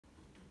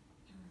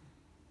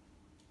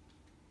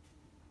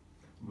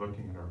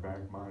looking at our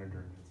back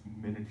monitor and it's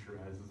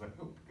miniaturized. It's like,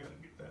 oh, gotta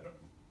get that up.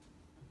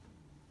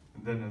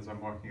 And then as I'm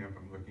walking up,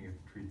 I'm looking at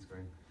the treats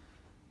going,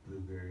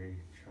 blueberry,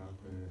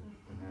 chocolate,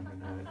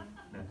 banana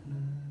nut,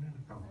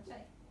 oh. That's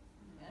right.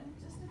 And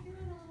just a few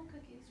little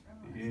cookies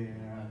from us.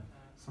 Yeah,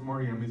 some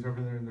more yummies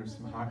over there, and there's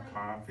some hot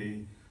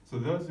coffee. So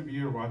those of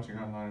you who are watching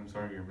online, I'm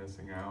sorry you're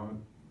missing out,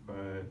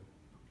 but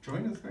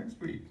join us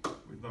next week.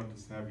 We'd love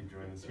to have you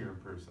join us here in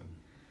person.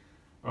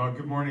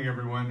 Good morning,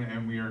 everyone,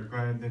 and we are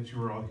glad that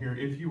you are all here.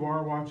 If you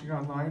are watching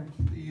online,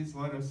 please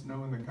let us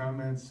know in the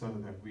comments so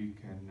that we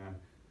can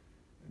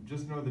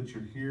just know that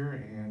you're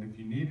here. And if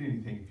you need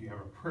anything, if you have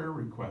a prayer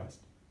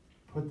request,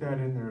 put that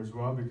in there as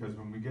well, because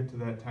when we get to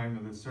that time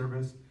of the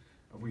service,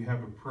 we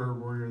have a prayer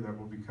warrior that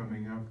will be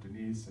coming up,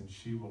 Denise, and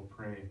she will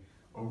pray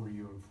over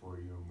you and for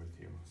you and with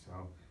you. So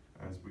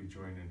as we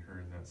join in her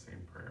in that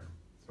same prayer.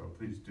 So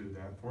please do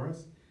that for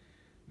us.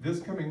 This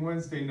coming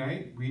Wednesday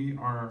night, we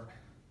are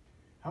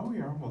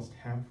almost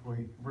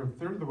halfway, we're a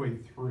third of the way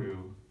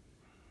through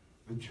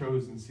The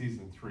Chosen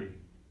Season 3.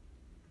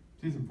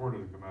 Season 4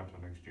 doesn't come out till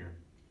next year.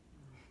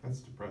 That's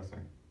depressing.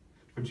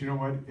 But you know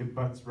what? It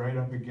butts right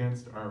up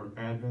against our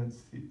Advent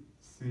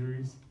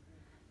series.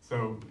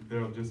 So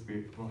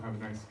we'll have a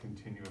nice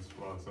continuous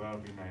flow, so that'll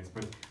be nice.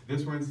 But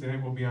this Wednesday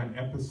night we'll be on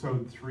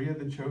episode 3 of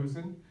The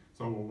Chosen.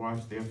 So we'll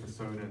watch the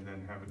episode and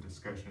then have a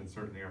discussion, and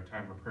certainly our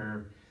time of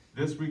prayer.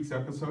 This week's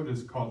episode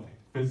is called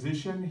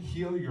Physician,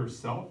 Heal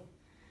Yourself.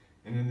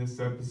 And in this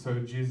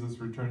episode, Jesus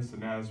returns to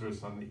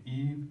Nazareth on the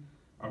eve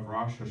of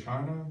Rosh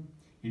Hashanah.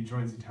 He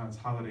joins the town's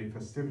holiday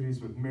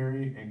festivities with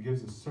Mary and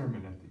gives a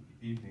sermon at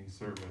the evening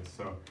service.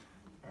 So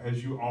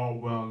as you all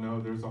well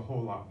know, there's a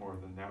whole lot more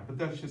than that, but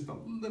that's just a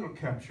little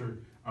capture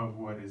of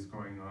what is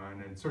going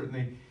on. And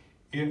certainly,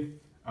 if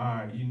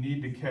you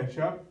need to catch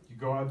up, you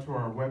go out to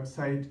our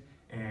website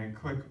and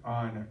click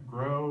on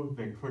Grow,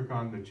 then click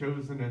on The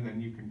Chosen, and then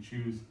you can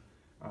choose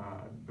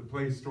the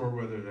Play Store,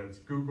 whether that's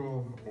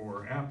Google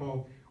or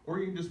Apple, or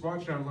you can just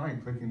watch it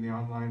online, clicking the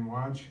online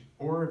watch,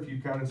 or if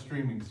you've got a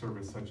streaming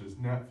service such as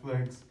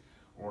Netflix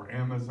or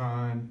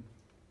Amazon,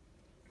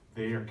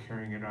 they are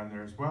carrying it on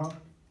there as well.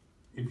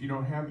 If you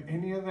don't have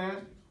any of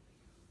that,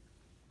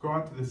 go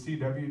out to the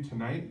CW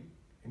tonight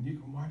and you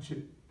can watch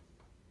it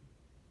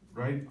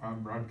right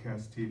on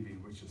broadcast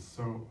TV, which is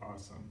so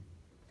awesome.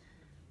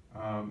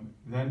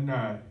 Then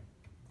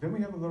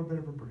we have a little bit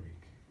of a break.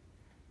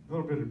 A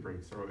little bit of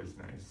breaks are always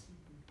nice.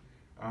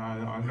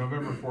 On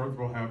November 4th,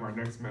 we'll have our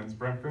next men's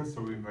breakfast,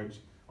 so we invite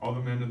all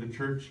the men of the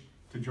church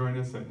to join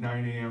us at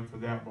 9 a.m. for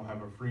that. We'll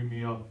have a free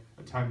meal,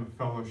 a time of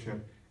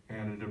fellowship,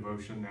 and a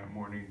devotion that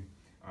morning.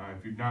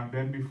 If you've not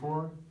been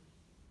before,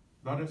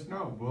 let us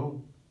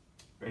know.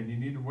 And you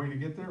need a way to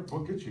get there,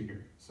 we'll get you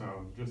here.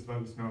 So just let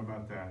us know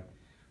about that.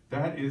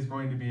 That is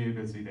going to be a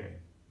busy day,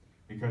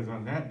 because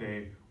on that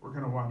day, we're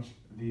going to watch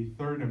the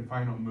third and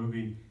final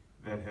movie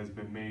that has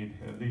been made,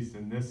 at least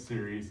in this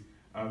series,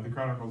 of the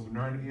Chronicles of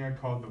Narnia,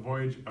 called The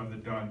Voyage of the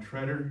Dawn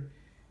Treader.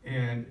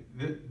 And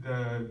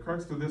the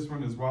crux of this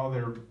one is while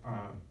they're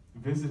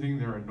visiting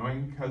their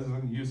annoying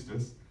cousin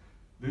Eustace,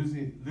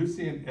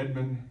 Lucy and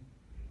Edmund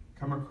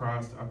come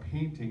across a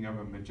painting of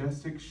a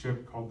majestic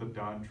ship called the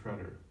Dawn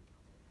Treader.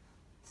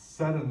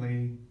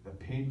 Suddenly, the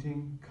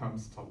painting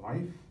comes to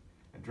life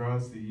and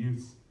draws the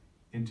youths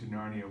into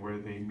Narnia, where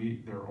they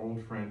meet their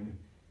old friend,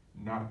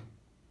 not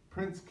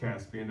Prince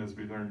Caspian, as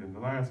we learned in the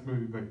last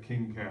movie, but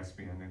King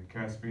Caspian. And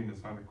Caspian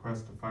is on a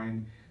quest to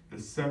find the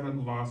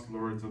 7 lost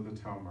lords of the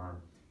Telmar,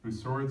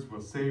 whose swords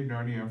will save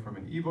Narnia from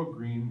an evil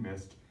green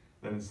mist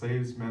that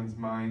enslaves men's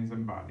minds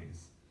and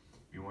bodies.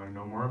 If you want to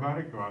know more about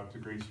it, go out to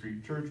Grace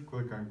Street Church,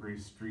 click on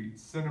Grace Street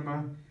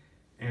Cinema,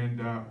 and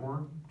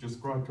or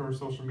just go out to our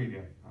social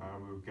media.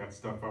 We've got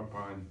stuff up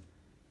on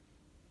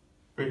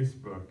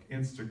Facebook,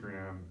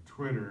 Instagram,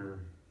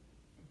 Twitter,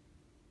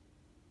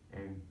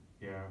 and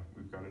yeah,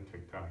 we've got a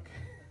TikTok.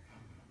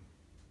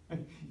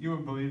 You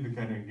wouldn't believe the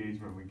kind of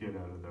engagement we get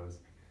out of those.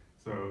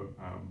 So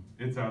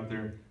it's out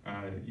there.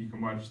 You can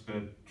watch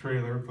the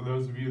trailer. For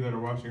those of you that are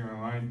watching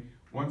online,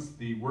 once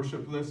the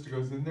worship list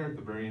goes in there, at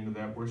the very end of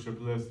that worship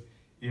list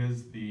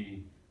is the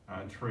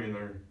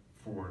trailer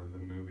for the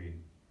movie.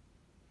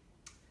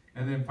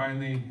 And then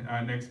finally,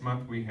 next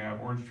month we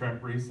have Orange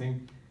Track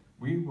Racing.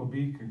 We will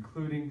be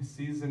concluding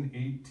season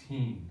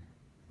 18.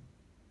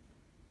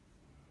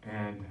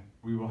 And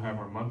we will have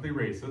our monthly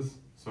races,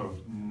 so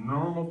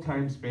normal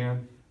time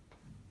span,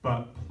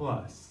 but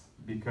plus,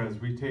 because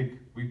we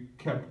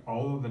kept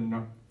all of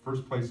the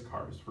first place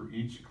cars for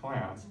each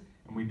class,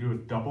 and we do a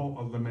double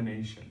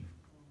elimination.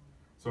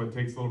 So it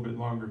takes a little bit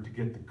longer to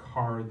get the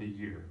car of the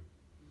year.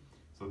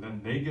 So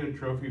then they get a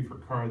trophy for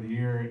car of the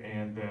year,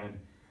 and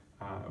then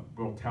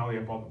we'll tally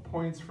up all the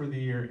points for the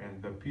year,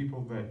 and the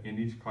people that in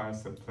each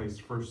class that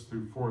placed 1st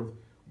through 4th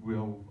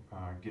will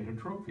get a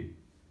trophy.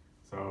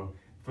 So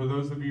for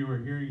those of you who are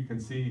here, you can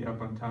see up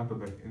on top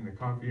of in the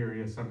coffee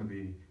area some of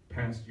the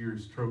past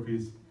year's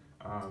trophies.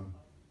 A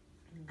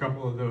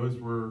couple of those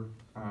were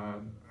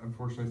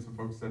unfortunately some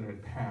folks that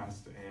had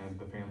passed, and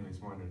the families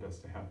wanted us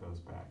to have those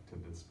back to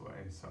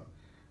display. So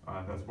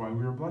that's why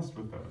we were blessed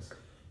with those.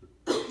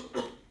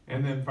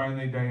 And then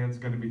finally, Diane's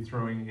going to be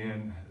throwing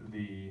in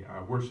the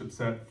worship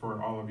set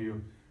for all of you.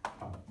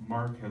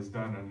 Mark has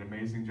done an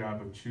amazing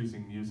job of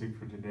choosing music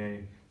for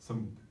today.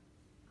 Some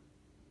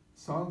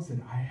songs that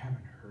I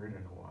haven't heard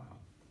in a while.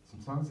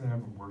 Some songs that I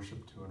haven't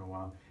worshiped to in a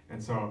while.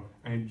 And so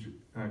I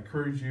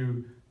encourage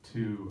you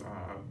to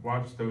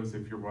watch those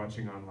if you're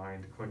watching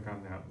online, to click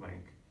on that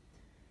link.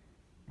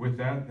 With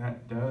that,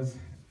 that does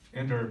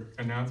end our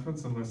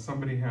announcements, unless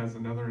somebody has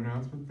another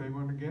announcement they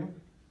want to give.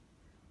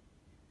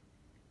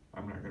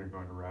 I'm not going to go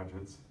into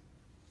Rajat's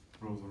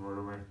rules of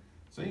order.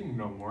 So you can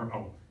know more.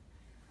 Oh,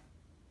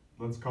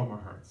 let's calm our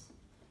hearts.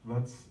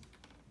 Let's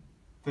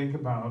think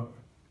about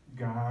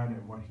God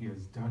and what He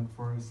has done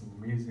for us and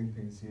the amazing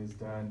things He has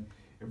done.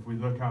 If we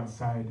look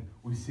outside,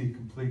 we see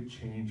complete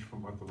change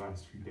from what the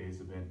last few days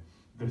have been.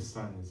 The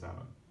sun is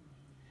out.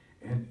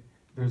 And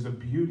there's a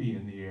beauty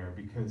in the air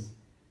because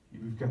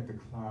we've got the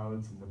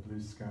clouds and the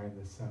blue sky and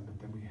the sun,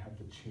 but then we have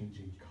the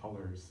changing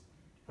colors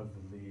of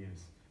the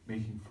leaves,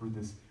 making for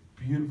this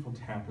beautiful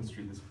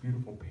tapestry, this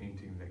beautiful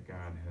painting that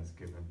God has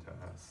given to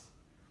us.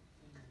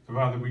 So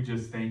Father, we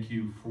just thank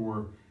you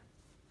for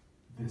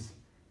this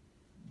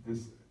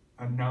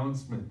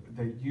announcement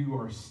that you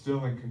are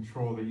still in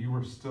control, that you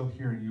are still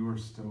here and you are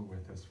still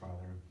with us,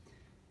 Father.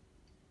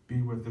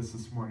 Be with us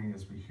this morning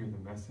as we hear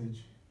the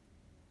message.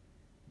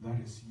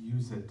 Let us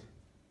use it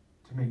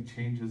to make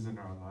changes in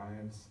our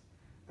lives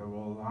that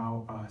will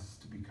allow us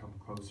to become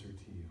closer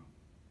to you.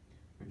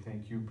 We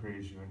thank you and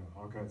praise you, and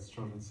all God's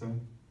children said,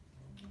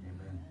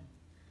 Amen.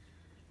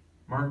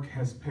 Mark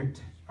has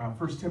picked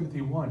 1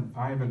 Timothy 1,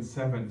 5 and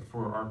 7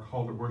 for our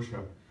call to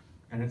worship.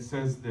 And it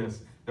says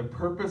this: the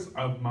purpose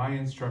of my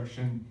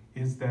instruction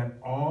is that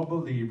all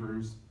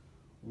believers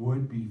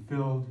would be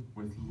filled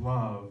with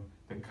love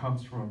that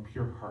comes from a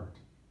pure heart,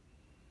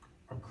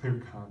 a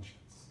clear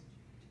conscience,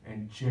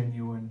 and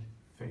genuine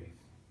faith.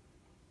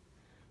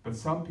 But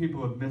some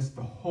people have missed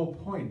the whole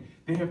point.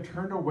 They have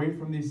turned away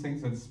from these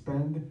things and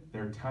spend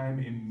their time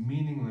in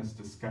meaningless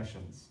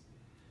discussions.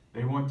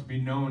 They want to be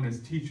known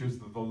as teachers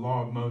of the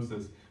law of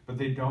Moses, but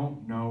they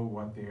don't know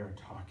what they are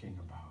talking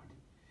about,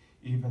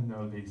 even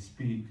though they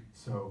speak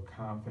so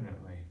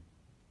confidently.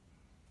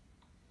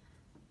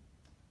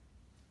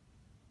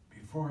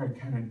 Before I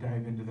kind of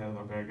dive into that a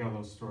little bit, I got a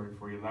little story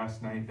for you.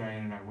 Last night,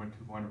 Diane and I went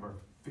to one of our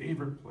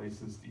favorite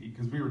places to eat,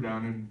 because we were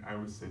down in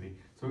Iowa City,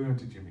 so we went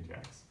to Jimmy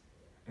Jack's.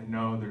 And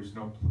no, there's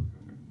no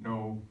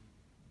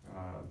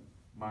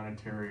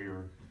monetary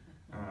or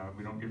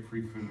we don't get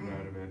free food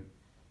out of it.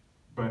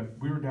 But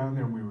we were down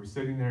there and we were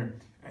sitting there,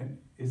 and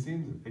it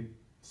seems like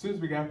as soon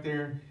as we got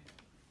there,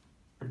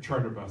 a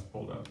charter bus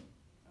pulled up.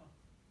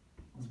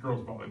 It was a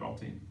girls' volleyball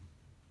team.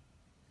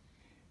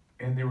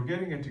 And they were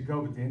getting it to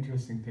go, but the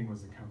interesting thing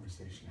was the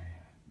conversation I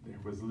had. There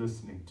was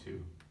listening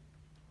to.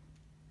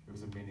 It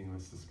was a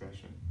meaningless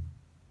discussion.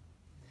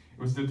 It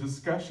was a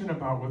discussion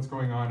about what's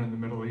going on in the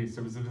Middle East.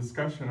 It was a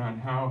discussion on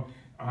how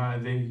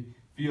they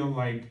feel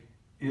like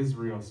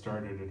Israel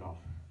started it all.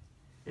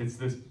 It's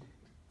this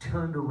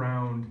turned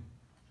around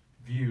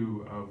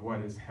view of what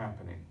is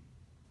happening.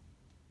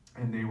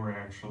 And they were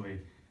actually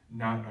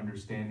not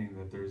understanding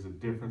that there's a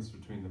difference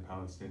between the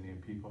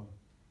Palestinian people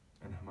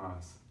and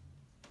Hamas.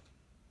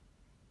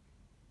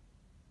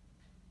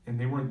 And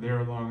they weren't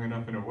there long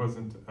enough, and it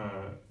wasn't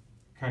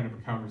kind of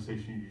a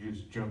conversation you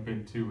just jump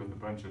into with a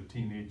bunch of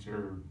teenage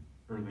or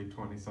early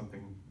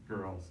 20-something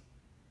girls.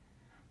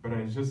 But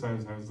I was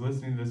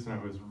listening to this, and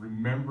I was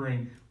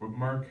remembering what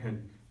Mark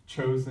had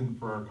chosen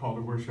for our call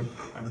to worship.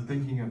 I'm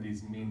thinking of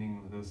these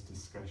meaningless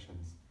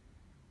discussions.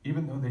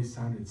 Even though they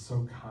sounded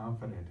so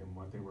confident in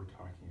what they were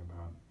talking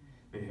about,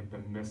 they have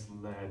been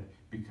misled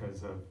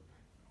because of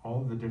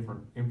all the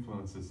different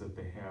influences that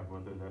they have,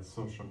 whether that's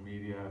social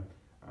media,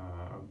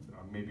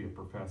 maybe a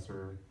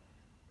professor,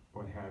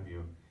 what have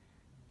you.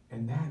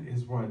 And that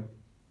is what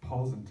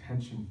Paul's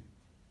intention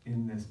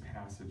in this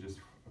passage is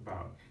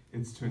about.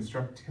 It's to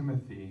instruct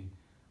Timothy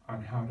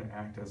on how to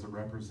act as a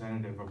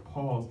representative of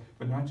Paul's,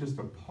 but not just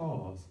of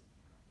Paul's,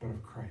 but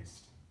of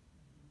Christ.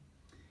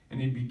 And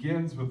he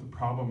begins with the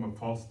problem of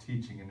false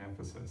teaching in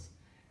Ephesus.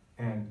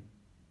 And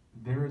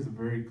there is a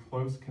very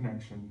close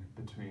connection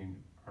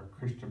between our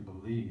Christian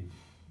belief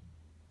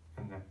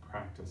and that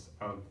practice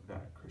of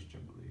that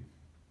Christian belief.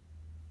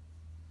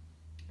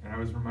 And I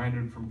was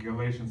reminded from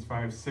Galatians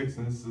 5:6,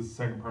 and this is the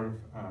second part of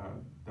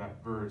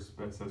that verse,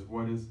 but it says,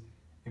 what is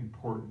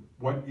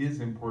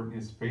important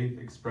is faith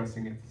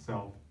expressing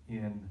itself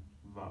in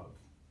love.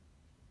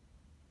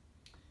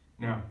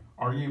 Now,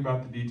 arguing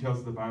about the details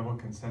of the Bible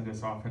can send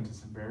us off into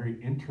some very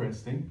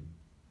interesting,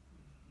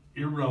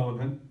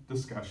 irrelevant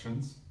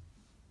discussions,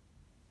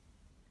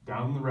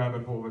 down the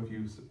rabbit hole, if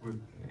you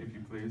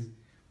please,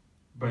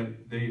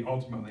 but they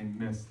ultimately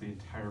miss the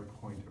entire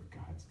point of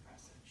God's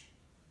message.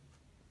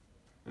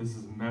 This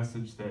is a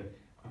message that,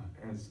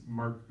 as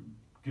Mark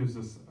gives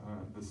us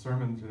the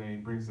sermon today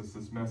and brings us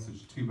this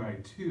message 2 by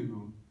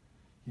 2,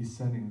 he's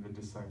sending the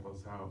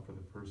disciples out for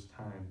the first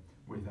time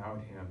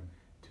without him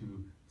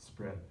to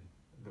spread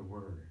the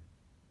word.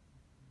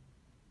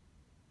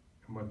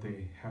 And what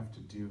they have to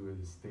do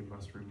is they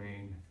must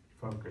remain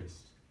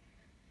focused.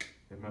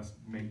 They must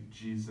make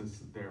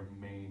Jesus their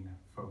main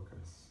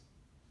focus.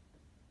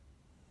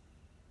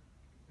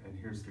 And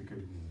here's the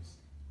good news.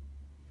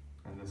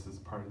 And this is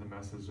part of the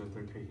message that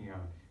they're taking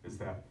out, is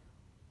that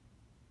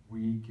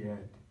we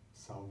get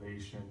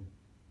salvation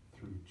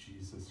through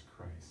Jesus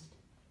Christ.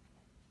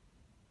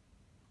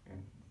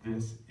 And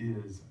this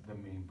is the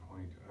main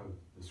point of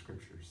the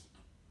scriptures.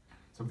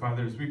 So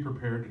Father, as we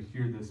prepare to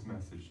hear this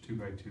message 2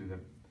 by 2 that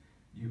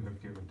you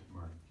have given to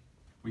Mark,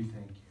 we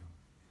thank you.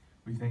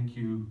 We thank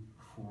you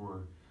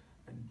for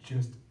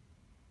just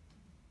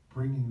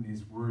bringing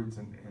these words,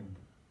 and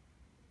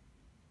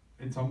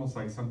it's almost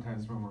like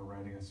sometimes when we're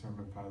writing a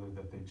sermon, Father,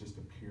 that they just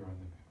appear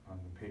on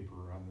the paper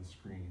or on the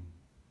screen,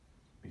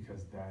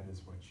 because that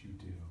is what you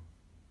do.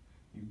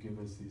 You give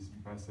us these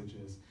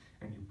messages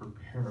and you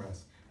prepare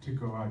us to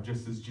go out.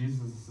 Just as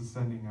Jesus is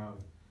sending out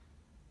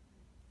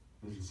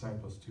the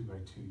disciples 2 by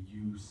 2,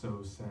 you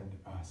so send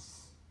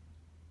us.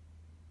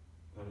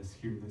 Let us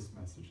hear this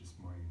message this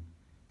morning.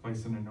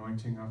 Place an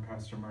anointing on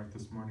Pastor Mark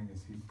this morning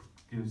as he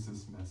gives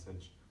this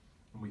message.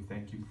 And we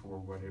thank you for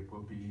what it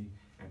will be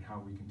and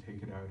how we can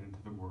take it out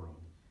into the world.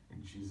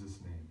 In Jesus'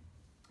 name,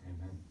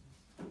 amen.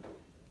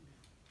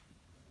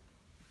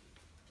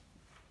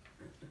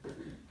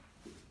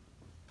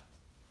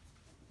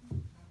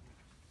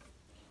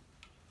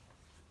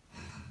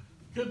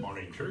 Good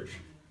morning, church.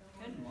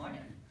 Good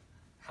morning.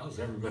 How's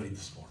everybody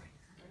this morning?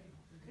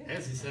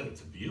 As he said,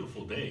 it's a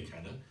beautiful day,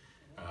 kind of.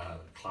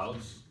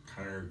 Clouds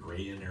kind of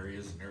gray in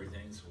areas and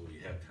everything, so we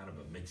have kind of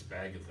a mixed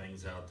bag of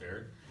things out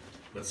there.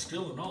 But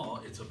still in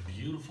all, it's a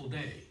beautiful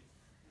day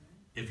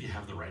if you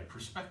have the right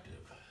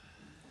perspective.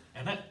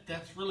 And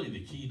that's really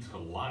the key to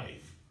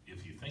life,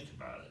 if you think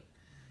about it.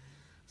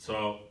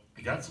 So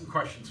I got some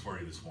questions for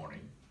you this morning.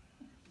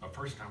 But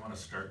first I want to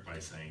start by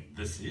saying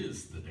this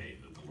is the day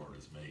that the Lord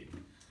has made.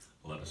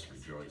 Let us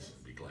rejoice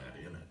and be glad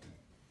in it.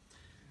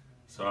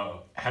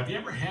 So, have you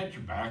ever had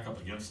your back up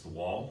against the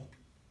wall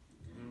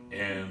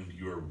and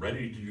you're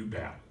ready to do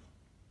battle?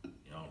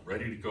 You know,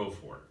 ready to go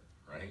for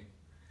it, right?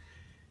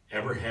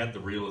 Ever had the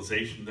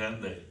realization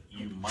then that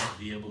you might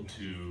be able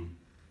to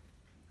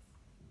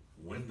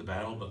win the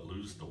battle but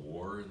lose the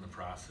war in the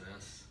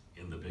process,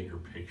 in the bigger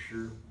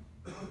picture,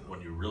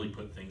 when you really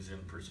put things in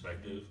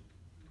perspective?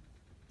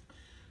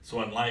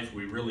 So in life,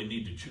 we really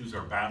need to choose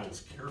our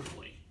battles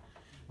carefully.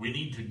 We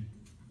need to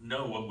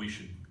know what we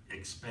should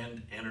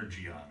expend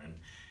energy on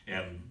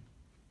and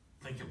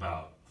think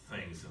about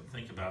things and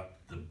think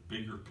about the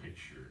bigger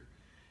picture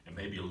and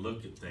maybe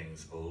look at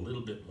things a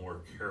little bit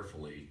more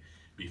carefully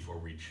before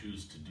we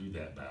choose to do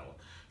that battle.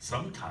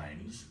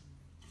 Sometimes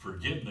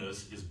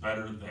forgiveness is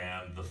better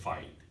than the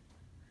fight.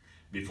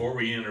 Before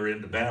we enter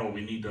into battle,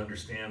 we need to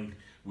understand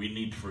we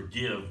need to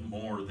forgive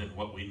more than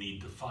what we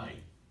need to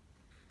fight.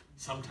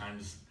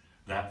 Sometimes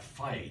that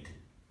fight,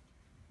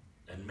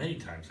 and many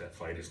times that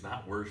fight, is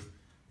not worth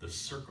the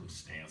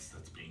circumstance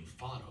that's being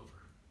fought over.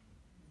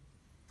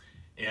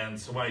 And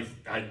so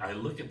I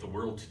look at the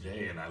world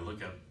today, and I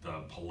look at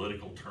the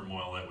political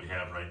turmoil that we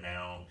have right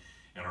now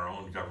in our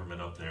own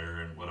government up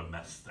there, and what a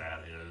mess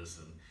that is,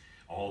 and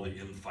all the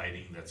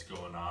infighting that's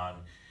going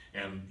on.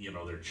 And, you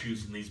know, they're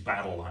choosing these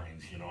battle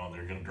lines, you know, and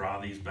they're going to draw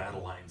these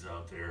battle lines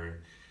out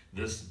there.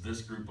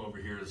 This group over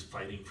here is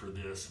fighting for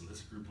this, and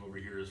this group over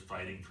here is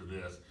fighting for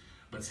this.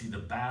 But see, the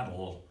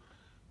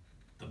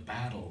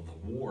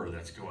war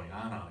that's going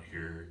on out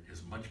here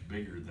is much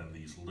bigger than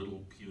these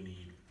little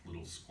puny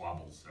little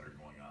squabbles that are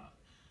going on.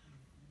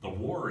 The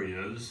war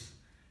is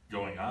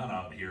going on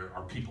out here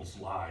are people's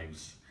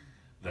lives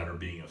that are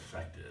being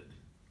affected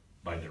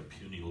by their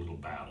puny little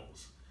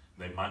battles.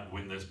 They might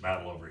win this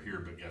battle over here,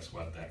 but guess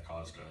what? That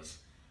caused us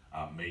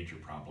a major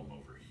problem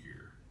over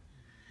here.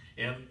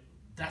 And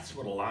that's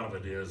what a lot of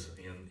it is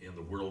in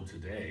the world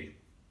today.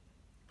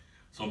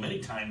 So many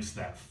times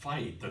that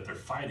fight that they're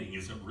fighting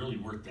isn't really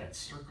worth that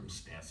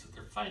circumstance that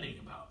they're fighting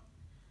about.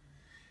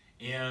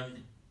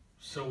 And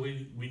so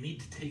we need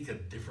to take a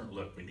different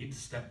look. We need to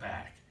step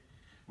back.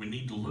 We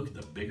need to look at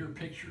the bigger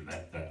picture,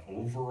 that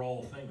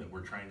overall thing that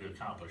we're trying to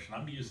accomplish. And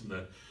I'm using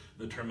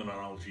the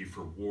terminology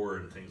for war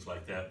and things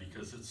like that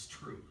because it's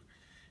true.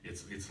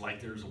 It's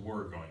like there's a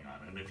war going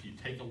on. And if you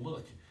take a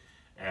look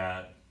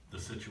at the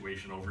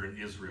situation over in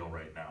Israel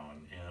right now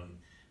and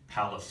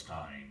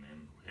Palestine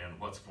and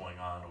what's going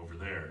on over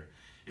there,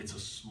 it's a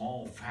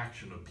small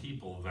faction of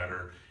people that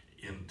are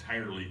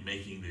entirely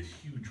making this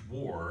huge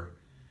war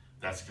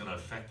that's going to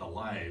affect the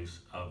lives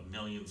of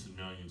millions and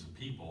millions of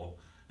people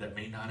that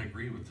may not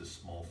agree with this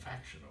small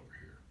faction over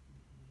here.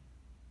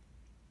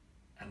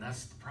 And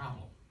that's the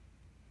problem.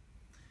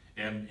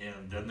 And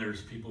then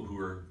there's people who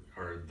are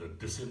the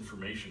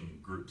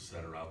disinformation groups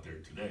that are out there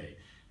today.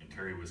 And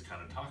Terry was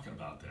kind of talking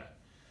about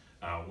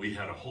that. We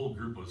had a whole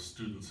group of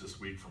students this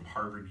week from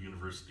Harvard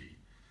University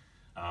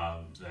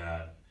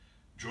that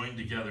joined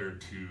together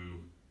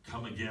to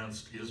come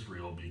against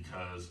Israel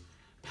because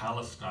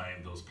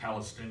Palestine, those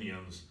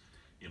Palestinians,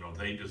 you know,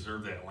 they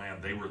deserve that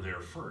land. They were there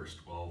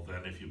first. Well,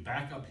 then if you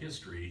back up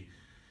history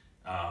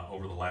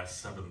over the last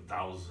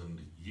 7,000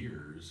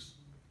 years,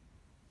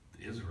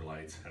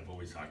 Israelites have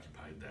always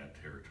occupied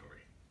that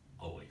territory.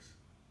 Always.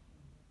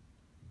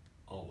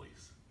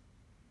 Always.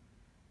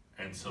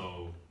 And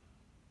so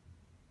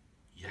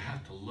you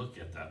have to look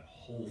at that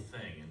whole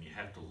thing, and you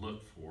have to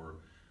look for,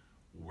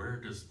 where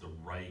does the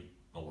right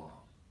belong?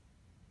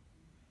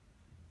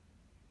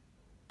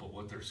 But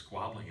what they're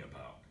squabbling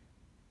about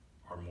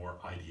are more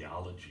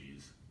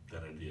ideologies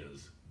than it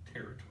is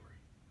territory,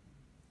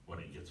 when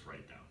it gets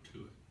right down to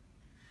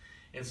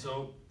it. And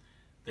so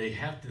they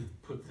have to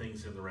put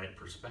things in the right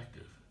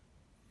perspective.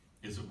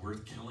 Is it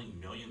worth killing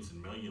millions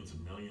and millions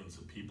and millions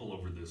of people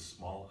over this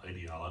small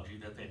ideology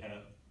that they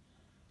have?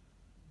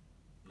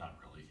 Not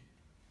really.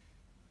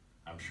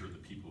 I'm sure the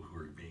people who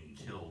are being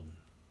killed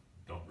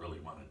don't really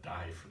want to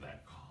die for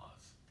that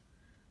cause.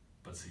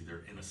 But see,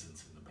 their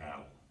innocence in the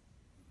battle,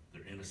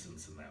 their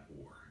innocence in that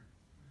war.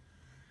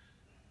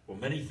 Well,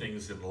 many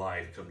things in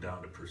life come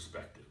down to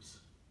perspectives.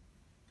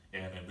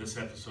 And in this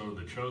episode of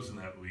The Chosen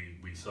that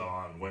we saw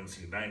on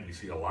Wednesday night, we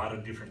see a lot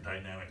of different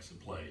dynamics in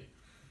play.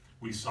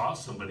 We saw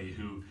somebody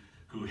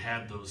who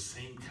had those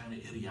same kind of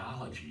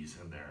ideologies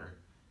in there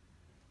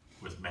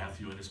with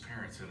Matthew and his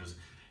parents.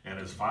 And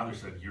his father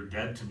said, "You're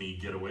dead to me,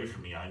 get away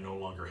from me, I no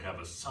longer have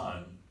a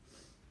son,"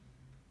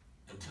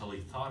 until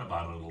he thought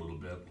about it a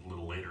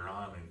little later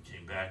on, and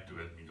came back to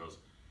it, and he goes,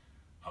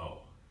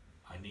 "Oh,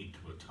 I need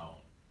to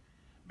atone."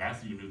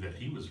 Matthew knew that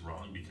he was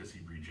wrong because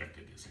he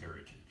rejected his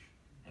heritage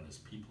and his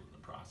people in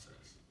the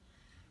process.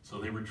 So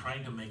they were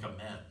trying to make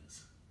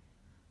amends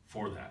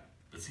for that.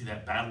 But see,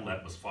 that battle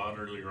that was fought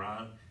earlier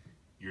on,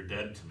 "You're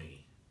dead to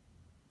me,"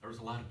 there was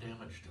a lot of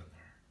damage done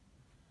there.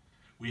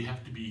 We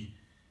have to be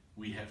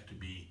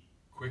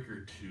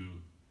quicker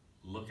to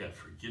look at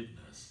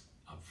forgiveness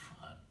up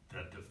front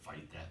than to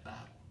fight that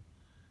battle,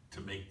 to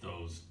make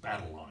those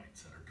battle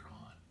lines that are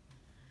drawn.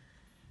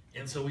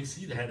 And so we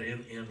see that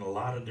in a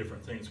lot of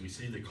different things. We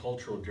see the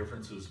cultural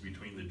differences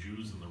between the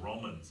Jews and the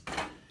Romans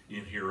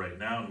in here right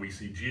now, and we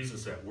see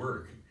Jesus at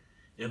work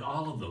in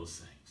all of those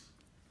things.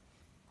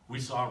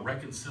 We saw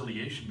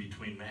reconciliation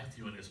between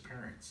Matthew and his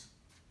parents,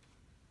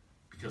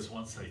 because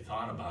once they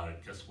thought about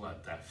it, guess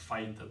what? That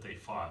fight that they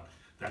fought,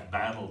 that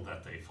battle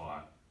that they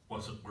fought,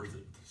 wasn't worth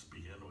it to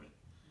begin with.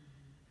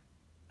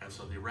 And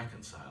so they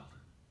reconciled.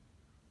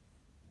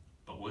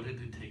 But what did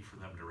it take for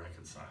them to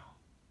reconcile?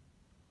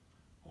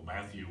 Well,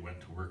 Matthew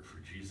went to work for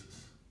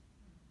Jesus.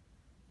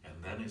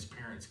 And then his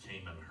parents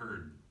came and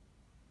heard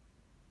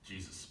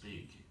Jesus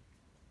speak.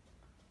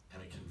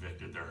 And it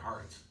convicted their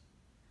hearts.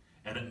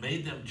 And it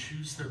made them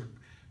choose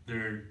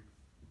their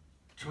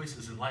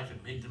choices in life.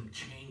 It made them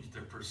change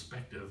their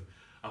perspective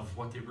of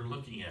what they were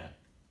looking at.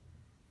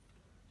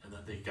 And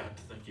then they got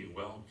to thinking,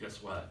 well,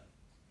 guess what?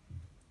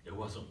 It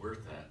wasn't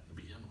worth that to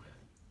begin with.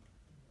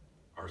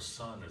 Our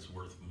son is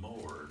worth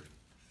more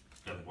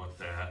than what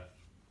that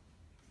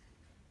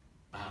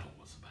battle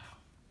was about.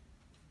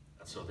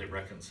 And so they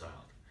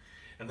reconciled.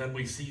 And then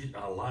we see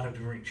a lot of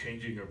different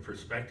changing of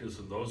perspectives,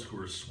 and those who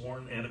are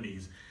sworn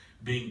enemies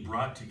being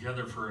brought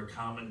together for a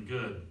common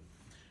good.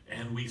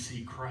 And we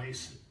see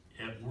Christ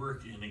at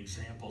work in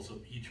examples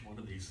of each one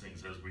of these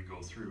things as we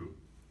go through.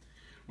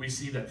 We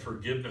see that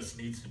forgiveness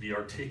needs to be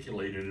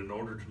articulated in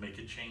order to make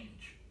a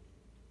change.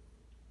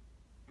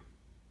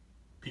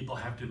 People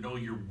have to know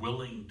you're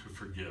willing to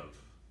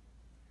forgive.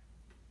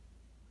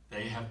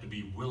 They have to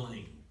be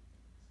willing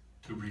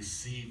to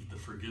receive the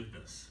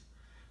forgiveness.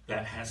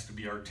 That has to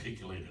be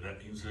articulated.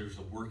 That means there's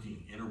a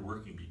inner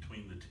working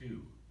between the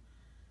two.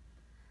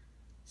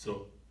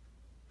 So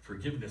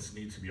forgiveness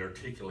needs to be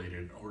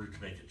articulated in order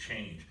to make a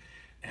change.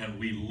 And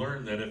we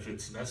learn that if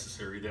it's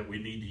necessary, that we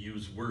need to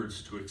use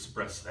words to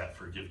express that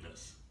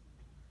forgiveness.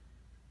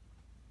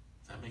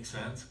 Does that make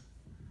sense?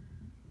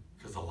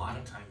 Because a lot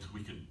of times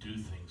we can do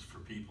things for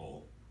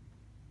people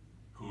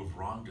who have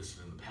wronged us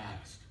in the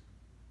past.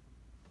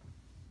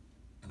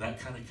 And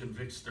that kind of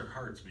convicts their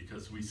hearts,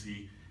 because we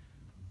see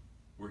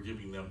we're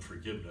giving them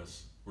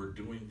forgiveness. We're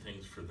doing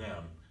things for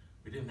them.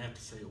 We didn't have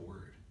to say a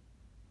word.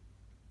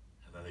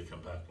 And then they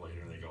come back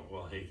later and they go,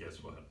 well, hey,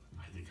 guess what?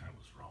 I think I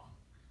was wrong,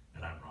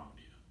 and I wronged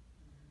you.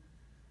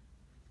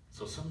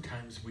 So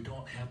sometimes we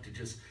don't have to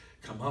just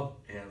come up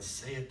and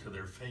say it to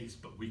their face,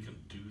 but we can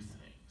do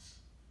things.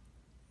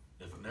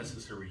 If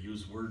necessary,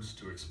 use words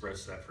to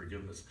express that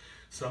forgiveness.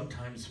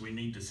 Sometimes we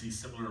need to see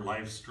similar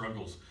life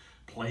struggles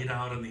played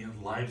out in the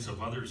lives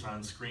of others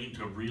on screen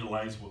to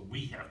realize what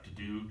we have to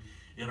do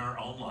in our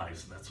own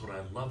lives. And that's what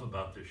I love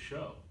about this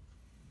show.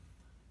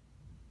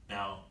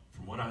 Now,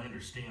 from what I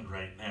understand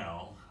right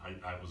now,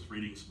 I was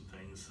reading some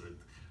things that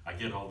I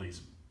get all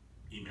these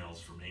emails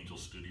from Angel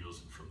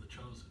Studios and from The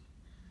Chosen.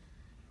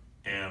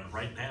 And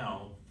right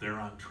now, they're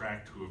on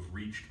track to have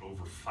reached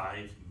over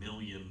 5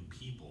 million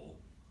people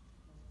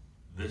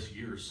this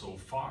year so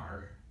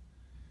far.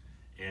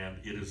 And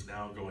it is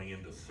now going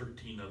into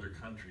 13 other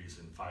countries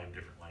in 5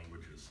 different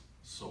languages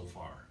so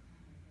far.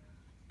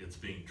 It's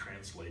being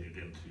translated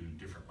into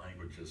different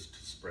languages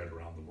to spread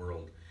around the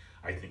world.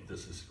 I think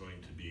this is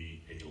going to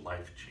be a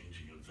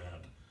life-changing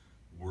event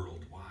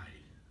worldwide.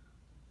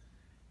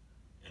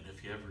 And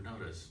if you ever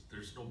notice,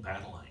 there's no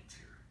battle lines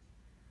here.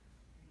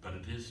 but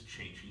it is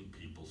changing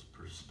people's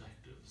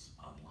perspectives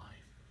on life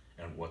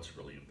and what's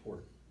really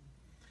important.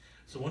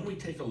 So when we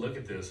take a look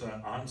at this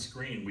on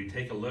screen, we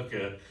take a look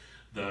at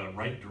the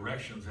right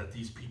directions that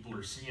these people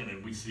are seeing,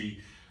 and we see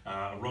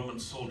a Roman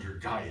soldier,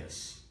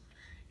 Gaius,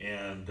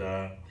 and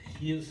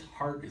his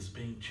heart is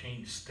being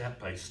changed step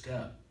by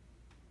step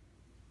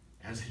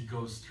as he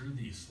goes through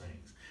these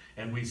things.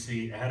 And we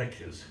see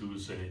Atticus,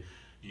 who's the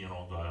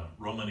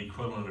Roman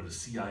equivalent of a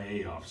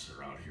CIA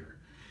officer out here,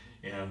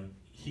 and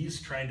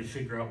he's trying to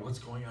figure out what's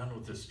going on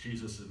with this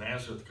Jesus of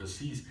Nazareth, because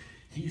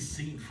he's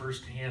seen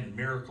firsthand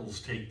miracles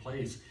take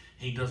place.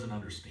 He doesn't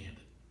understand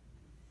it.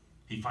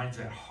 He finds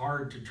it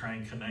hard to try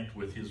and connect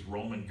with his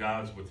Roman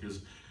gods, with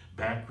his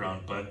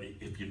background. But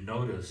if you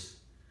notice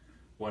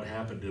what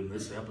happened in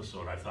this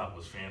episode, I thought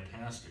was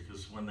fantastic,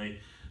 is when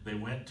they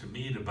went to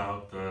meet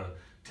about the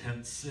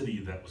tent city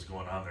that was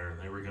going on there,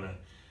 and they were going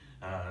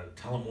to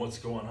tell him what's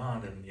going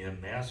on in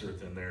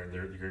Nazareth, and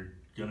they're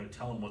going to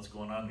tell him what's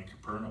going on in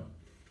Capernaum.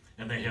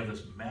 And they have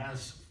this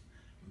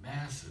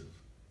massive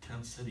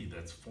tent city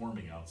that's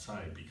forming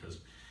outside, because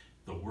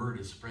the word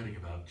is spreading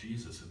about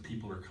Jesus, and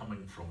people are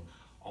coming from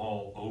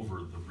all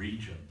over the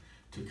region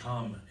to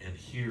come and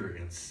hear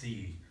and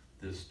see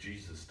this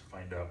Jesus, to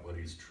find out what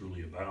he's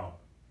truly about.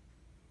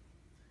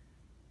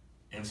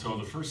 And so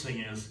the first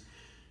thing is,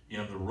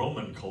 in the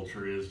Roman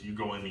culture, is you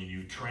go in and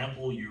you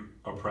trample your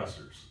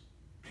oppressors,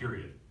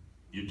 period.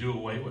 You do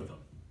away with them.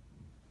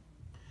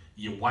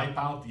 You wipe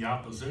out the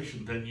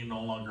opposition, then you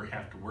no longer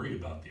have to worry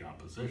about the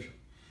opposition.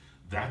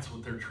 That's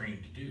what they're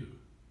trained to do.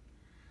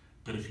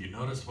 But if you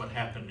notice what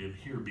happened in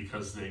here,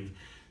 because they've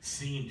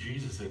seen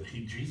Jesus, and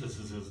Jesus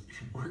is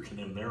working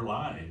in their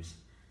lives,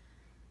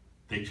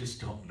 they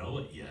just don't know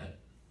it yet.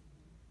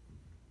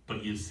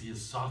 But you see a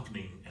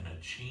softening and a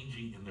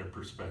changing in their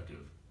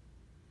perspective.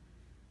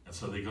 And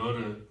so they go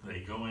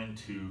in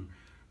to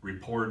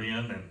report in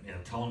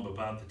and tell them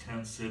about the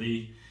tent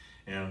city.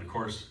 And of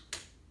course,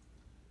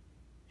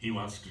 he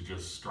wants to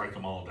just strike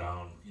them all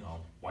down,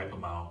 wipe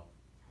them out.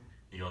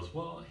 He goes,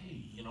 well,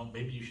 hey,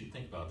 maybe you should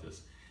think about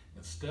this.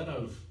 Instead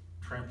of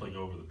trampling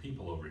over the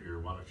people over here,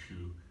 why don't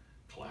you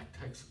collect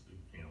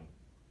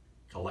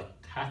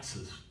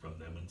taxes from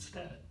them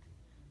instead?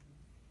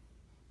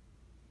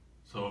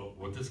 So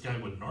what this guy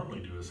would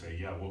normally do is say,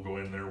 yeah, we'll go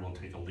in there, we'll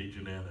take a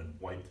legion in and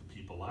wipe the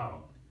people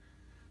out.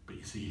 But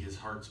you see, his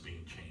heart's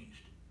being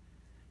changed.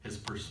 His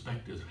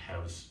perspective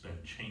has been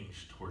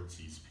changed towards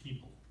these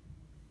people.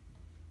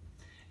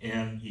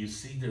 And you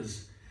see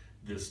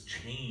this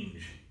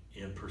change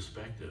in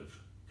perspective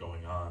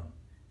going on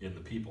in the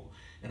people.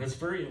 And it's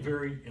very,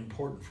 very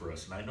important for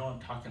us. And I know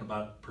I'm talking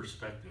about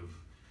perspective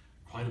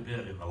quite a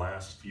bit in the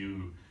last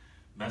few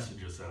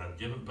messages that I've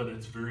given, but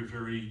it's very,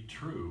 very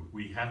true.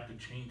 We have to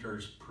change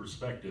our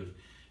perspective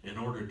in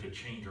order to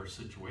change our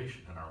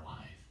situation in our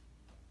life.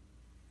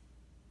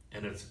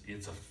 And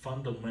it's a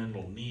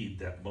fundamental need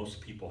that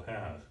most people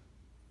have.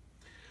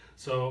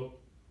 So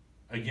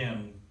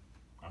again,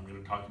 I'm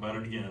going to talk about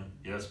it again.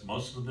 Yes,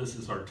 most of this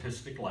is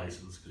artistic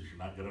license, because you're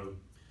not going to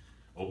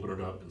open it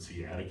up and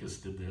see Atticus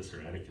did this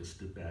or Atticus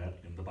did that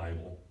in the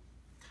Bible.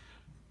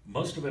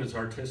 Most of it is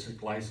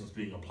artistic license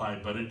being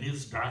applied, but it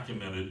is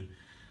documented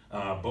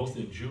both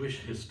in Jewish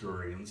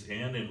historians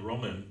and in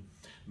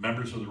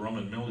members of the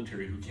Roman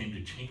military who came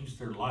to change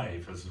their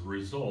life as a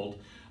result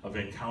of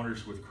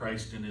encounters with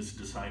Christ and his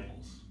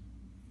disciples.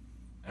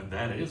 And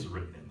that is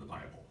written in the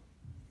Bible.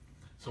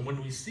 So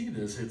when we see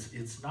this,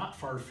 it's not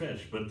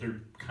far-fetched, but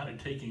they're kind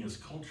of taking us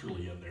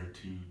culturally in there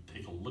to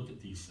take a look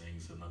at these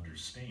things and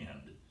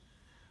understand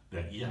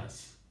that,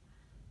 yes,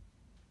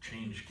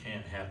 change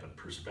can happen,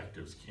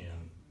 perspectives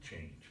can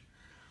change.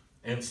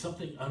 And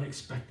something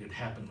unexpected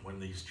happened when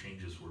these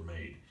changes were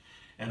made.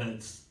 And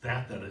it's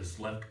that has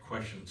left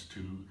questions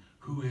to,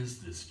 who is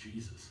this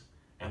Jesus?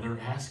 And they're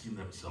asking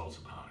themselves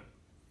about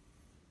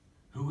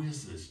it. Who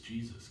is this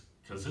Jesus?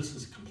 Because this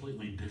is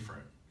completely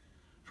different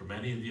from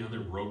any of the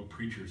other road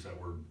preachers that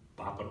were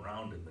bopping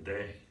around in the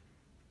day.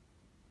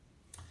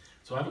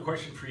 So I have a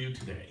question for you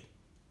today.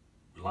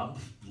 We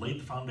laid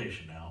the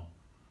foundation now.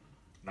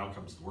 Now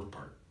comes the work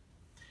part.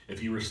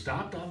 If you were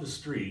stopped on the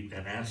street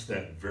and asked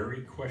that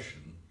very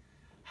question,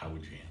 how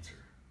would you answer?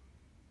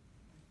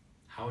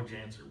 How would you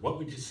answer? What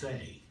would you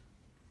say?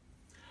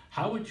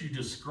 How would you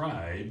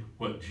describe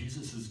what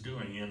Jesus is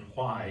doing and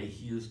why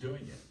he is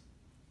doing it?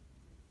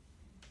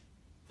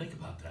 Think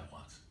about that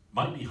once.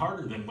 Might be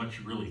harder than what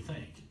you really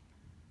think.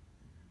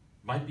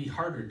 Might be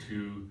harder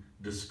to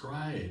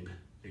describe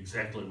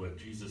exactly what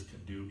Jesus can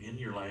do in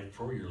your life,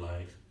 for your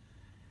life,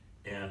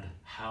 and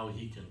how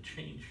he can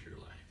change your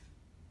life.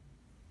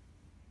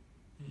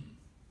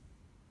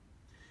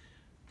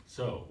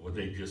 So, would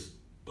they just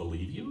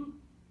believe you,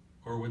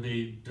 or would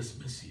they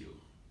dismiss you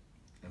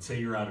and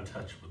say you're out of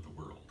touch with the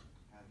world?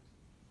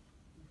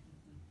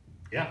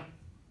 Yeah,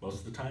 most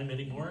of the time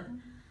anymore,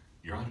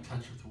 you're out of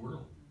touch with the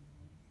world.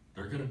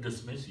 They're going to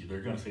dismiss you.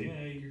 They're going to say,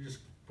 hey, you're just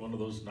one of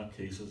those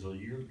nutcases, or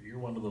you're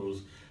one of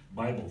those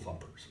Bible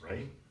thumpers,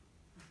 right?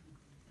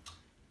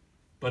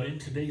 But in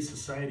today's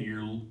society,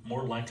 you're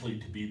more likely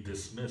to be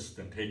dismissed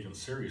than taken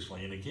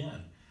seriously. And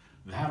again,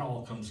 that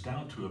all comes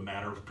down to a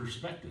matter of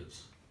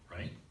perspectives,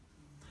 right?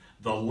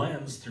 The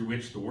lens through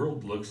which the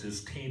world looks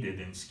is tainted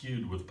and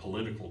skewed with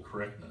political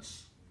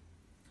correctness,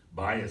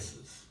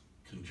 biases,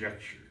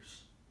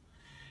 conjectures.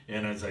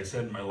 And as I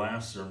said in my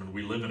last sermon,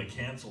 we live in a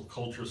cancel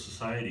culture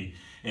society,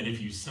 and if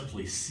you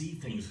simply see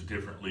things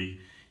differently,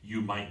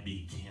 you might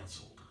be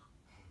canceled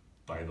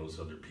by those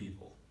other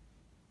people.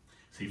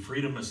 See,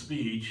 freedom of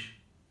speech,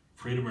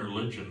 freedom of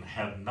religion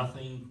have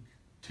nothing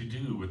to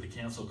do with the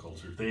cancel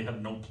culture. They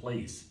have no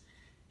place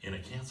in a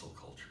cancel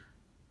culture.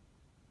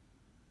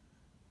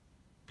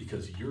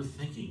 Because you're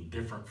thinking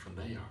different from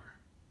they are.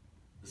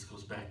 This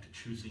goes back to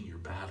choosing your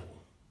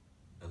battle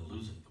and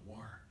losing the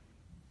war.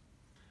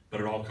 But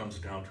it all comes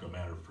down to a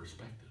matter of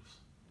perspectives.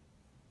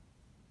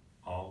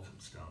 All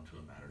comes down to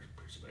a matter of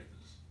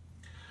perspectives.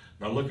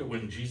 Now look at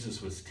when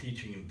Jesus was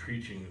teaching and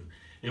preaching.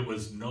 It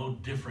was no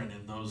different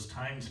in those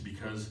times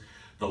because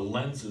the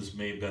lenses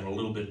may have been a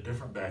little bit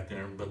different back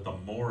then, but the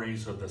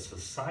mores of the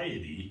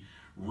society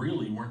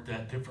really weren't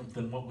that different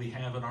than what we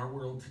have in our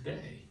world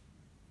today.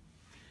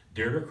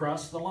 Dare to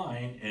cross the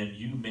line and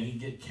you may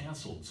get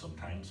canceled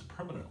sometimes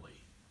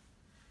permanently.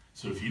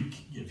 So if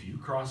you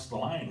cross the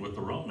line with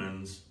the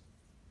Romans,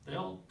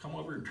 they'll come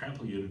over and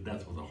trample you to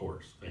death with a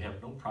horse. They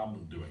have no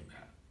problem doing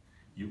that.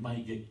 You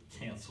might get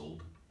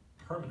canceled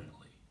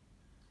permanently.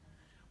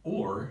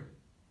 Or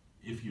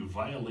if you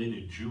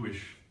violated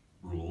Jewish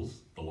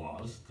rules, the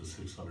laws, the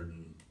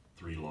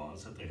 603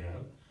 laws that they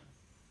have,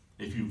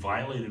 if you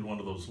violated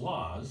one of those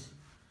laws,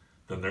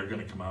 then they're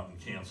going to come out and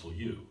cancel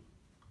you.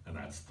 And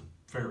that's the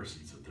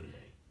Pharisees of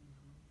today.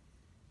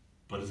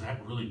 But is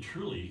that really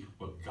truly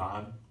what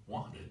God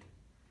wanted?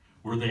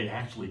 Were they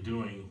actually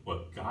doing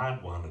what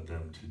God wanted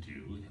them to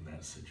do in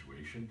that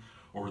situation,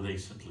 or were they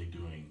simply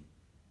doing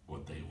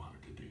what they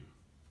wanted to do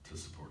to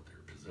support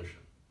their position?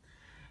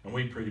 And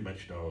we pretty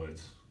much know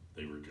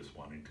they were just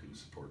wanting to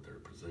support their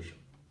position.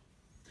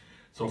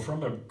 So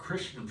from a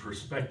Christian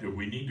perspective,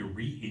 we need to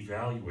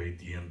reevaluate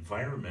the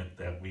environment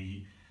that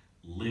we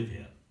live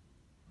in,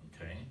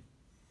 okay?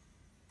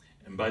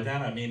 And by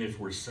that I mean if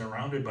we're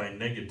surrounded by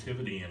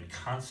negativity and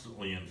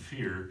constantly in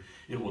fear,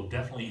 it will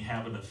definitely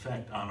have an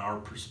effect on our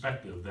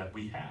perspective that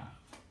we have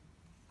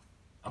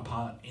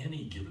upon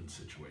any given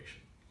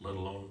situation, let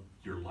alone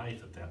your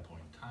life at that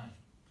point in time.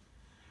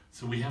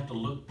 So we have to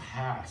look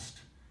past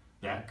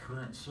that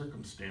current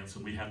circumstance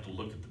and we have to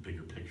look at the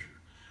bigger picture.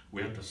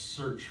 We have to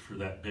search for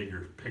that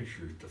bigger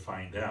picture to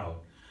find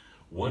out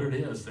what it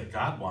is that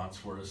God wants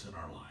for us in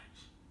our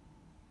lives.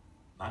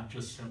 Not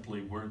just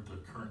simply where the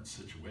current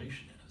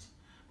situation is,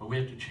 but we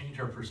have to change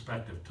our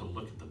perspective to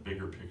look at the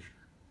bigger picture,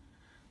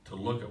 to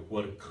look at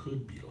what it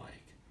could be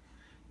like,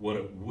 what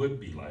it would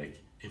be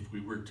like if we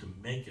were to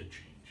make a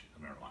change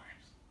in our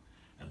lives.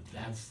 And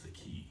that's the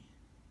key.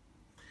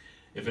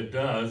 If it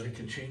does, it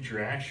can change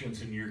your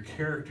actions and your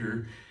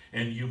character,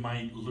 and you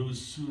might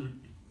lose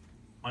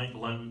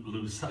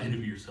sight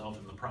of yourself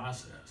in the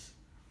process.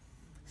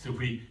 So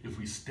if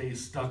we stay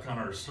stuck on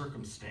our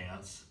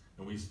circumstance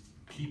and we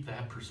keep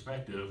that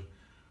perspective,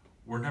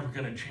 we're never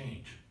going to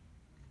change.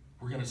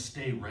 We're going to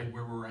stay right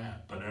where we're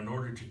at. But in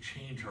order to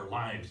change our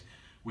lives,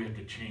 we have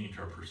to change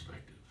our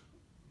perspective.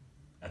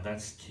 And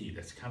that's key.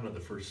 That's kind of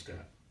the first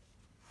step.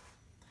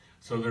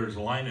 So there's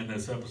a line in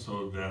this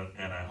episode that,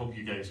 and I hope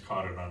you guys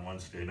caught it on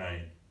Wednesday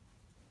night.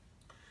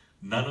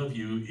 None of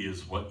you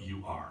is what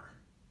you are.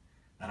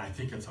 And I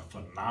think it's a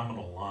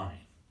phenomenal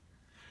line.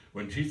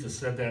 When Jesus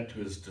said that to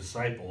his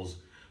disciples,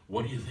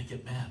 what do you think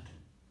it meant?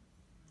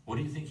 What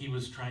do you think he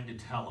was trying to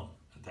tell them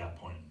at that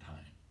point in time?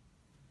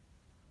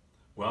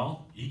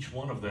 Well, each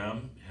one of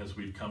them, as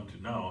we've come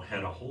to know,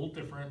 had a whole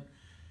different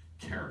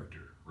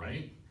character,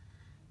 right?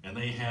 And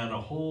they had a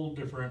whole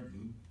different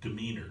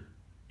demeanor.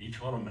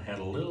 Each one of them had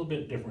a little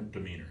bit different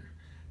demeanor.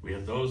 We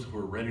had those who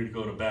were ready to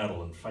go to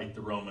battle and fight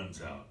the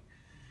Romans out.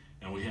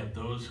 And we had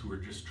those who were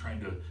just trying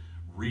to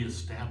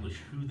reestablish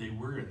who they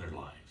were in their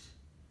lives.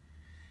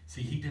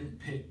 See, he didn't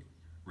pick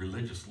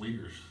religious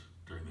leaders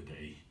during the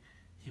day.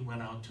 He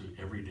went out to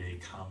everyday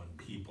common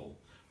people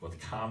with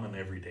common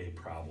everyday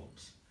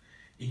problems.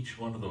 Each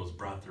one of those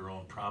brought their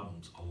own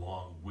problems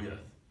along with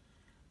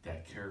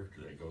that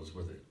character that goes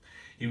with it.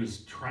 He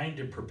was trying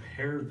to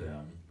prepare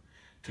them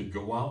to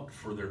go out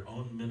for their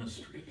own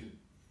ministry. He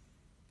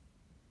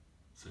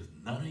says,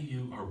 none of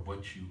you are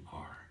what you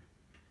are.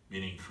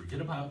 Meaning, forget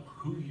about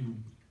who you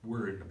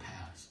were in the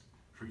past.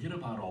 Forget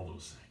about all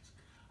those things.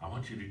 I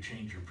want you to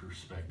change your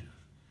perspective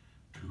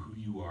to who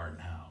you are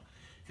now.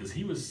 Because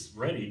he was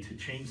ready to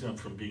change them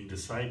from being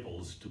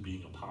disciples to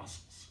being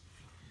apostles.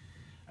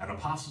 And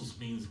apostles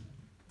means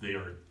they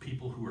are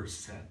people who are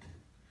sent.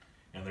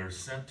 And they're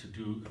sent to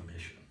do a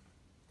mission.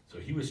 So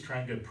he was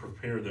trying to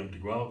prepare them to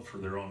go out for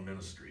their own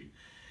ministry.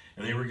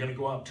 And they were going to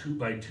go out 2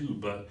 by 2,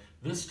 but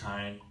this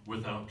time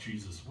without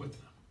Jesus with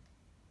them.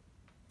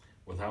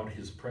 Without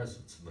his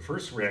presence. And the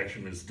first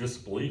reaction is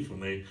disbelief when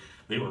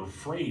they were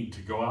afraid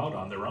to go out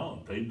on their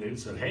own. They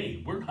said,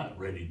 hey, we're not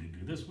ready to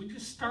do this. We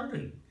just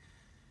started.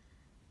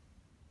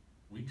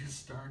 We just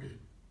started.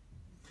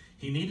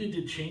 He needed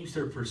to change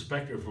their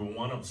perspective from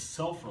one of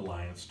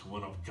self-reliance to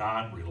one of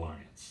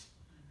God-reliance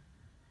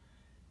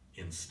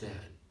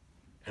instead.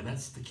 And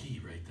that's the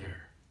key right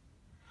there.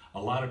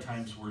 A lot of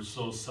times we're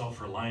so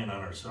self-reliant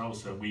on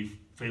ourselves that we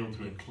fail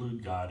to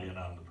include God in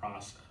on the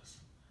process.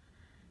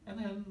 And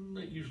then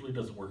it usually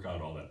doesn't work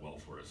out all that well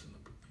for us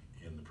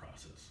in the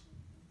process.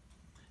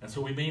 And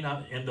so we may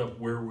not end up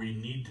where we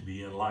need to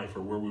be in life,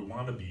 or where we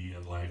want to be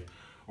in life,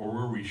 or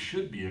where we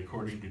should be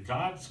according to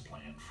God's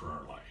plan for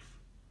our life,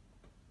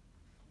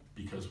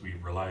 because we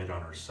relied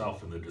on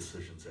ourselves and the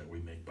decisions that we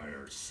make by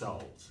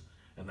ourselves.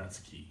 And that's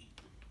key.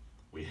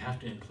 We have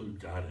to include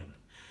God in it.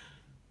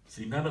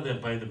 See, none of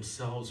them by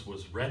themselves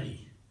was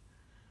ready,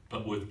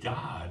 but with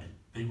God,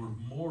 they were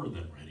more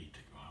than ready to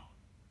go out.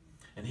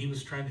 And he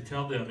was trying to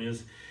tell them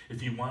is,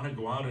 if you want to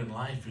go out in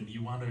life and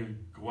you want to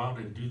go out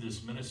and do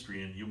this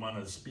ministry and you want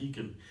to speak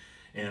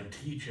and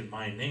teach in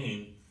my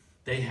name,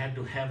 they had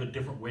to have a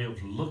different way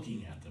of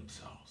looking at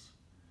themselves.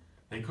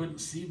 They couldn't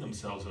see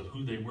themselves as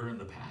who they were in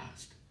the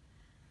past,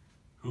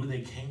 who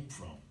they came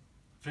from,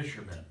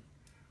 fishermen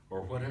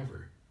or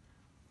whatever.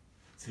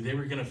 See, they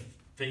were going to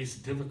face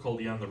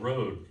difficulty on the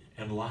road,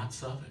 and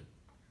lots of it.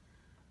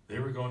 They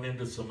were going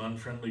into some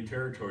unfriendly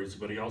territories,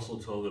 but he also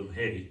told them,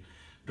 hey,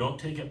 don't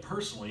take it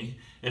personally.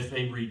 If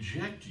they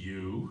reject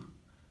you,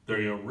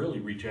 they're really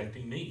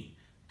rejecting me.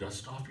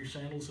 Dust off your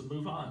sandals and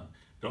move on.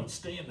 Don't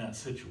stay in that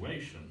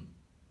situation.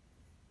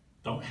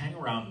 Don't hang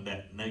around in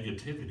that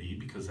negativity,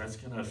 because that's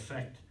going to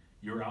affect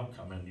your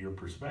outcome and your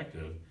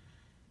perspective.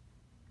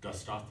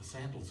 Dust off the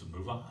sandals and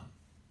move on.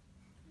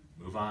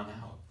 Move on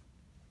out.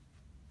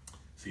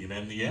 See, and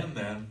in the end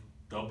then,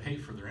 they'll pay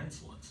for their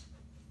insolence.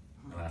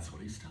 And that's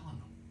what he's telling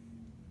them.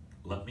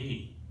 Let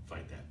me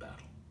fight that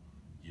battle.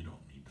 You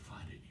don't need to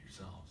fight it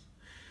yourselves.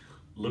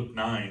 Luke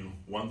 9,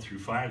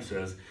 1-5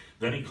 says,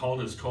 then he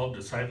called his 12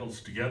 disciples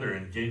together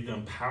and gave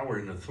them power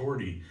and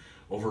authority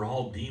over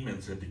all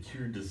demons and to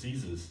cure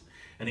diseases.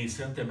 And he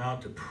sent them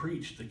out to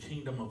preach the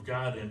kingdom of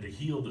God and to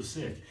heal the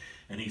sick.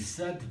 And he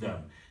said to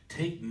them,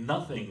 take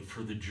nothing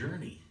for the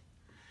journey,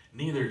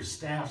 neither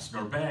staffs,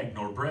 nor bag,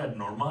 nor bread,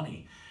 nor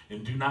money,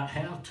 and do not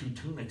have 2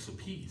 tunics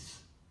apiece.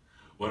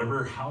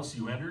 Whatever house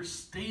you enter,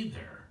 stay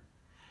there,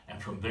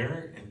 and from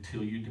there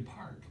until you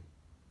depart.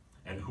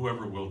 And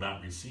whoever will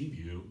not receive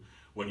you,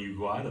 when you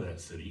go out of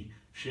that city,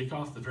 shake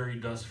off the very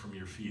dust from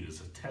your feet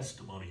as a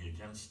testimony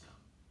against them.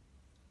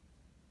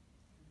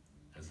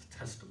 As a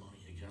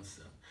testimony against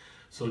them.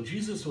 So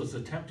Jesus was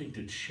attempting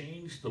to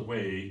change the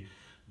way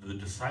the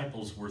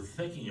disciples were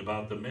thinking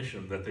about the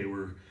mission that they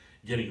were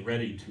getting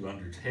ready to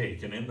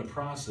undertake. And in the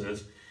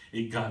process,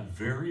 it got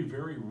very,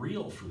 very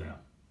real for them.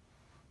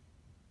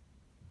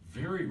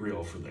 Very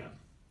real for them.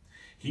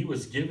 He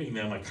was giving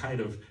them a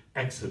kind of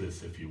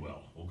exodus, if you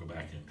will. We'll go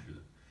back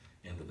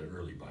into the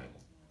early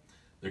Bible.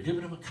 They're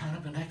giving them a kind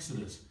of an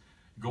exodus.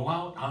 Go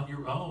out on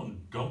your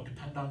own. Don't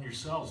depend on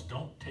yourselves.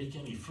 Don't take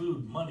any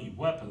food, money,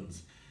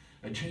 weapons,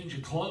 a change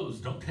of clothes.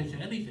 Don't take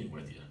anything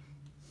with you.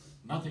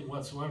 Nothing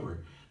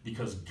whatsoever.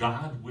 Because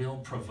God will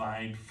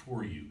provide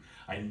for you.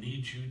 I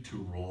need you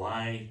to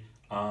rely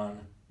on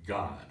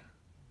God.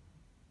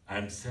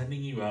 I'm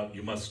sending you out.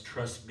 You must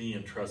trust me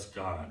and trust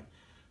God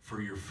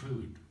for your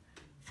food,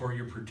 for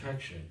your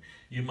protection.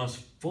 You must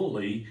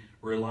fully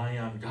rely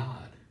on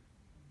God.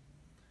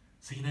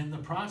 See, and in the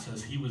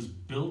process, he was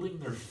building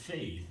their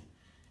faith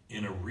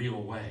in a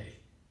real way.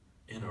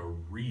 In a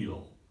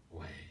real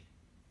way.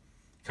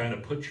 Kind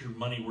of put your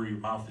money where your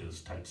mouth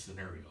is type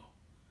scenario.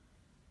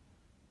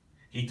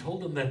 He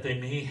told them that they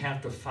may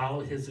have to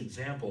follow his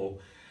example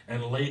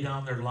and lay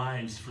down their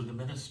lives for the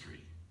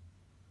ministry.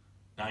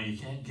 Now, you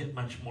can't get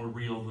much more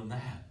real than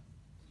that.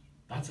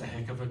 That's a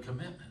heck of a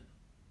commitment.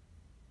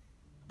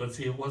 But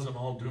see, it wasn't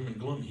all doom and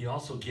gloom. He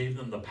also gave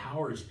them the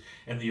powers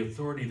and the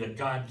authority that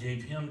God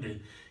gave him to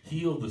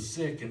heal the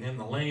sick and in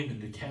the lame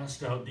and to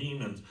cast out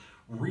demons.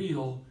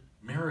 Real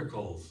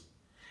miracles.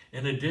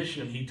 In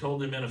addition, he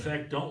told them, in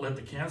effect, don't let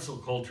the cancel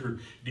culture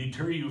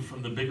deter you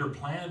from the bigger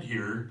plan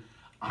here.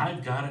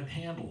 I've got it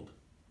handled.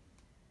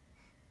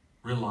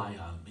 Rely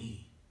on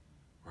me.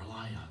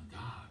 Rely on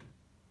God.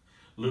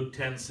 Luke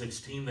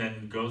 10:16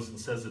 then goes and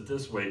says it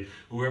this way,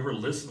 whoever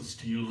listens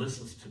to you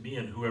listens to me,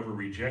 and whoever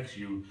rejects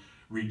you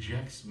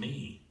rejects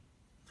me.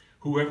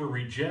 Whoever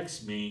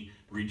rejects me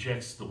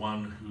rejects the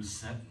one who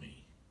sent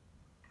me.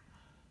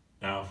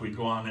 Now, if we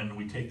go on and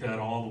we take that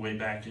all the way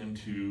back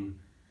into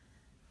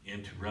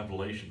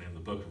Revelation, in the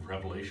book of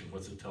Revelation,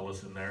 what's it tell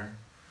us in there?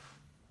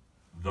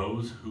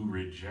 Those who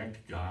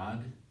reject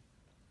God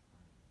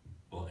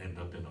will end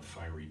up in a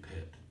fiery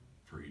pit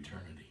for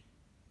eternity.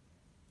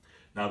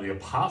 Now the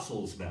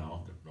apostles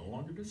now, they're no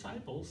longer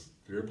disciples,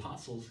 they're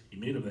apostles. He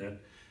made them that.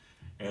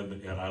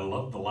 And I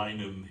love the line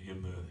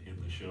in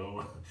the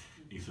show.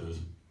 He says,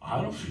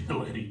 I don't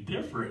feel any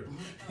different.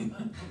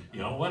 You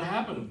know, what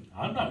happened?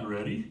 I'm not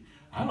ready.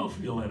 I don't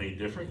feel any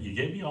different. You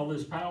gave me all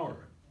this power.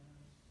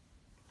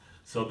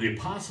 So the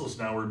apostles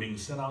now were being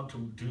sent out to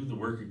do the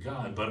work of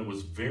God, but it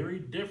was very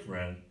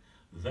different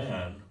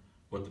than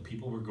what the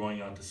people were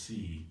going out to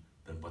see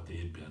than what they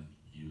had been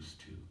used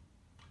to.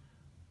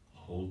 A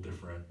whole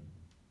different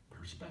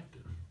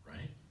perspective,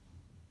 right?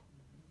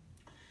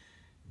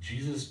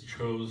 Jesus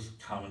chose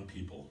common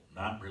people,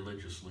 not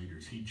religious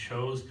leaders. He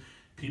chose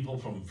people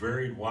from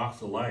varied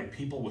walks of life,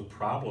 people with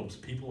problems,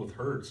 people with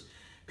hurts,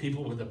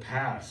 people with a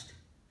past.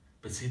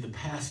 But see, the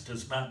past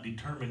does not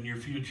determine your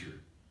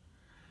future.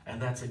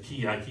 And that's a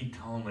key. I keep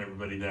telling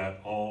everybody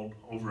that all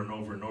over and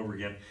over and over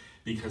again,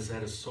 because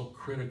that is so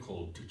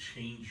critical to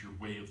change your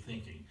way of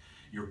thinking.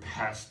 Your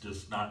past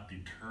does not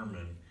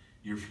determine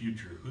your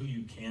future, who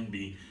you can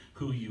be,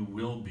 who you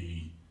will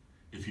be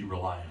if you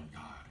rely on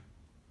God.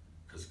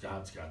 Because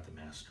God's got the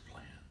master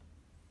plan.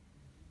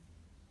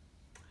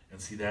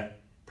 And see,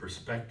 that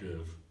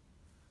perspective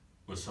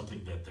was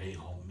something that they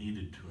all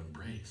needed to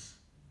embrace.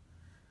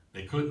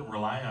 They couldn't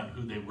rely on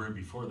who they were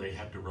before. They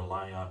had to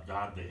rely on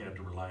God. They had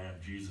to rely on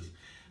Jesus.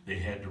 They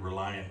had to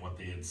rely on what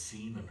they had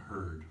seen and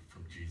heard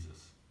from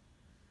Jesus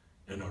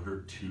in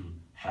order to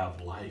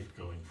have life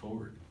going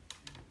forward.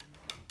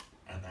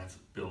 And that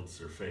builds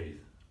their faith.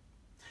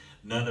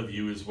 None of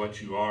you is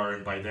what you are,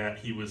 and by that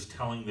he was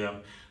telling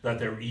them that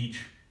they're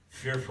each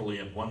fearfully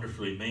and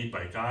wonderfully made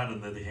by God,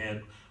 and that they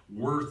had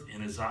worth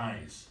in his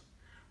eyes,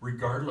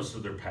 regardless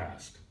of their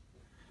past.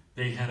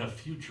 They had a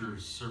future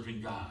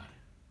serving God.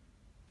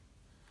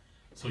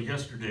 So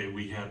yesterday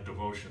we had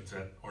devotions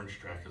at Orange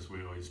Track, as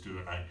we always do,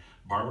 and I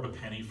borrowed a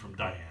penny from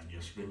Diane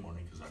yesterday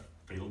morning because I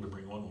failed to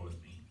bring one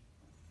with me.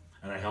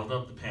 And I held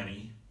up the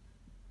penny,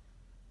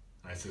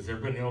 and I said, "Does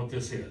everybody know what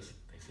this is?"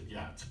 They said,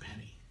 "Yeah, it's a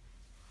penny."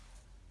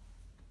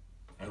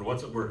 "And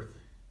what's it worth?"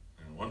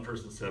 And one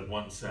person said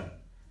 1 cent.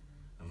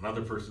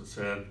 Another person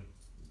said,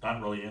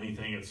 "Not really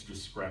anything, it's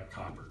just scrap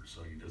copper,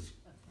 so you just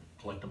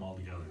collect them all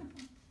together."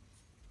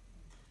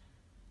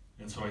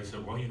 And so I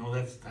said, "Well, you know,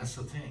 that's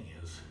the thing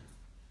is,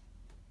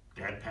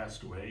 Dad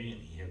passed away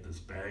and he had this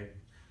bag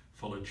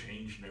full of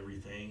change and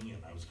everything,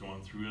 and I was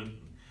going through it,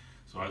 and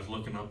so I was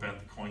looking up at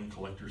the coin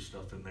collector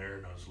stuff in there,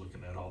 and I was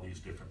looking at all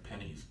these different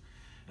pennies,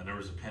 and there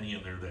was a penny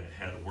in there that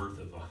had a worth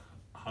of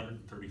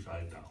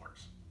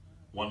 $135.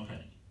 1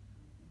 penny.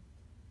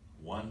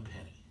 1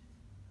 penny.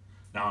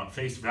 Now, on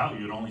face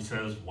value, it only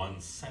says 1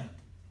 cent.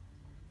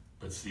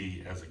 But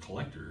see, as a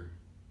collector,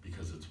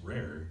 because it's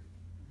rare,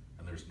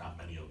 and there's not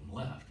many of them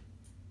left,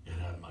 it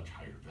had a much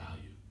higher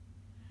value.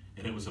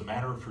 And it was a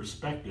matter of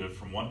perspective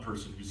from one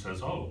person who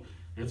says, "Oh,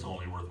 it's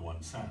only worth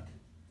 1 cent,"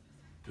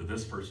 to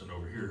this person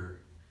over here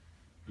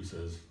who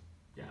says,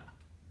 "Yeah,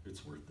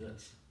 it's worth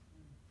this."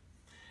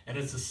 And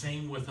it's the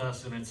same with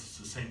us, and it's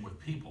the same with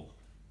people.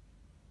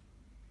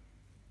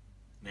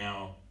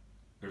 Now,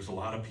 there's a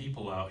lot of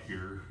people out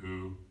here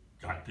who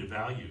got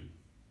devalued.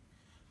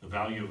 The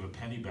value of a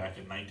penny back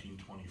in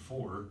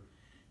 1924,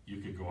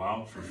 you could go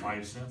out for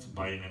 5 cents and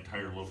buy an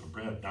entire loaf of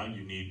bread. Now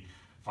you need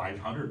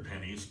 500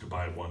 pennies to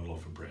buy 1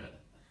 loaf of bread.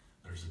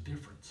 There's a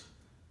difference.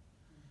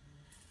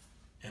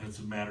 And it's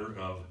a matter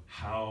of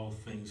how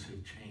things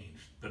have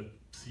changed.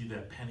 See,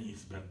 that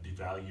penny's been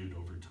devalued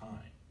over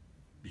time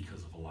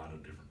because of a lot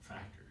of different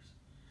factors.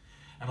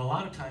 And a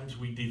lot of times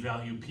we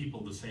devalue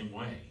people the same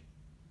way.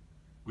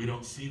 We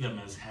don't see them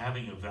as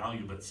having a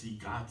value, but see,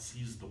 God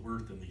sees the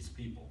worth in these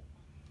people.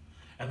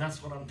 And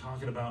that's what I'm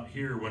talking about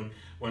here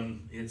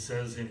when it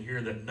says in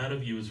here that none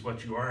of you is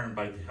what you are, and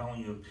by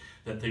telling you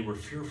that they were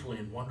fearfully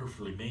and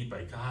wonderfully made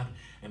by God,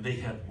 and they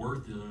had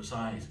worth in his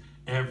eyes.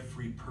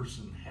 Every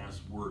person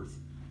has worth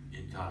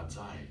in God's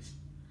eyes.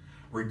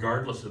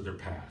 Regardless of their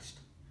past,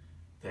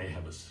 they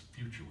have a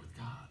future with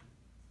God.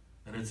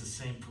 And it's the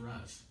same for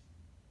us.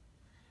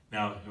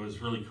 Now, it was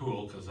really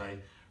cool because I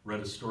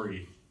read a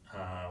story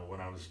when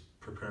I was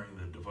preparing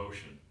the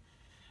devotion,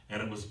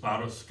 and it was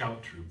about a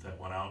scout troop that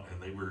went out,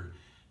 and they were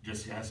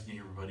just asking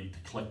everybody to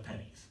collect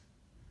pennies.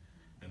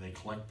 And they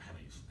collect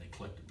pennies. They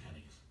collected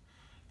pennies.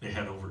 They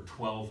had over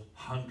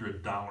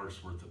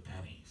 $1,200 worth of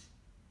pennies.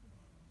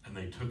 And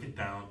they took it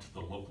down to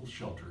the local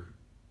shelter,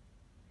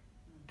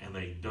 and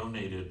they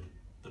donated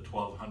the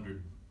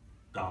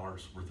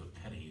 $1,200 worth of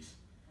pennies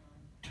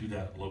to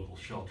that local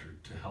shelter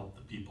to help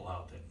the people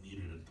out that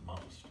needed it the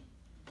most.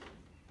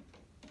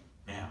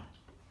 Now,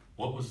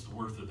 what was the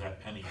worth of that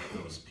penny to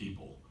those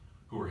people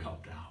who were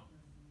helped out?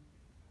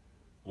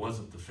 It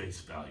wasn't the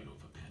face value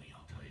of a penny,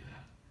 I'll tell you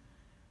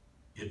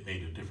that. It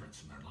made a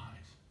difference in their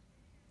lives.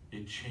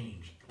 It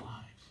changed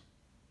lives.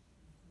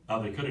 Now,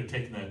 they could have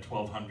taken that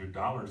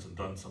 $1,200 and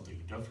done something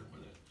different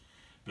with it,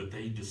 but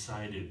they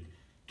decided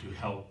to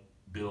help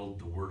build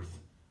the worth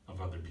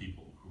of other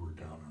people who were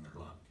down on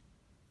their luck.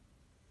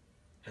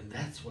 And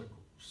that's what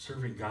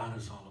serving God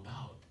is all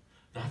about.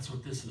 That's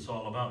what this is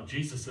all about.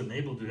 Jesus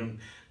enabled them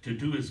to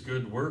do his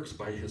good works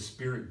by his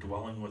Spirit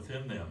dwelling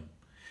within them.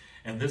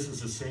 And this is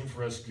the same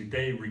for us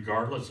today,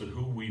 regardless of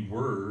who we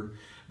were.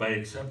 By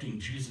accepting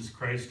Jesus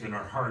Christ in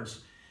our hearts,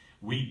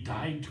 we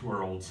died to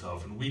our old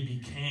self and we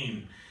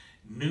became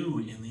new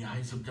in the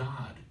eyes of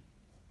God.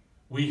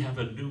 We have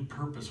a new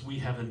purpose. We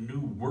have a new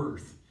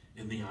worth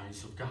in the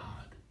eyes of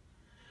God.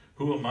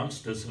 Who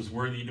amongst us is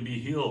worthy to be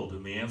healed?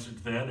 And the answer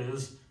to that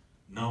is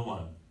no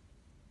one.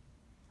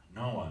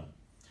 No one.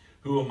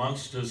 Who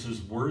amongst us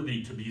is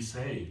worthy to be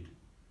saved?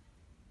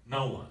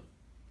 No one.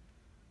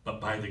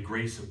 But by the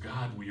grace of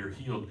God we are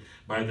healed.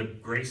 By the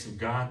grace of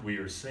God we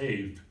are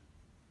saved,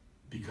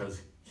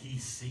 because he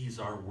sees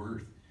our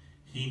worth.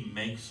 He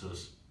makes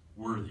us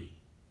worthy.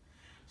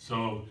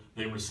 So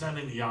they were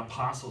sending the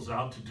apostles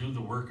out to do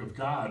the work of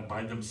God.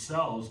 By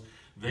themselves,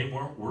 they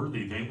weren't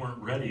worthy. They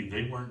weren't ready.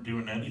 They weren't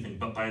doing anything.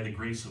 But by the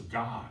grace of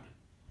God,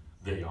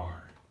 they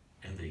are.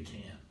 And they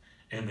can.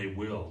 And they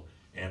will.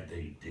 And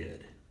they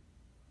did.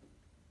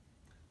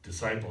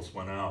 Disciples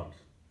went out.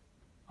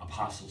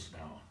 Apostles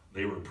now.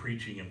 They were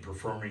preaching and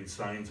performing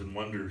signs and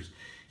wonders,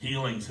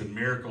 healings and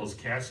miracles,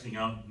 casting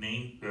out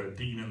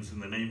demons in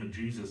the name of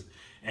Jesus,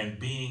 and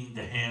being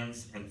the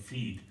hands and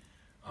feet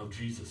of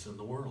Jesus in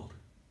the world.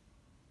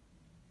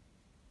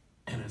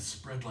 And it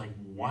spread like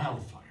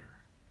wildfire.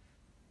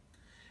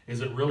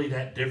 Is it really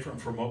that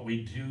different from what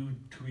we do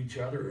to each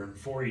other and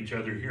for each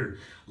other here?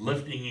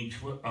 Lifting each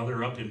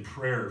other up in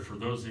prayer for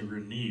those that are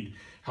in need,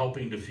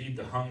 helping to feed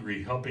the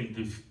hungry, helping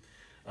to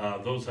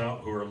those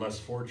out who are less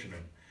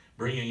fortunate,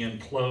 bringing in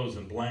clothes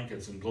and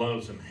blankets and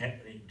gloves and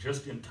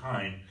just in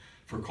time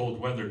for cold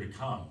weather to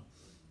come.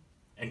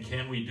 And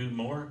can we do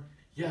more?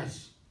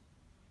 Yes.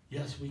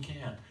 Yes, we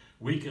can.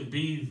 We can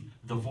be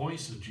the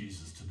voice of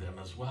Jesus to them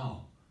as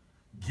well,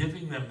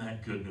 giving them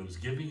that good news,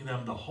 giving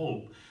them the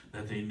hope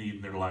that they need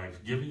in their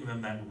life, giving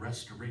them that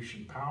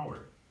restoration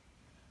power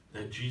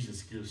that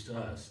Jesus gives to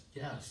us.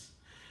 Yes.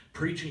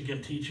 Preaching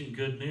and teaching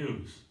good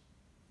news,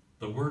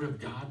 the word of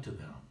God to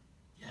them.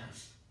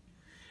 Yes.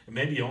 It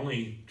may be the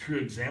only true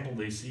example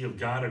they see of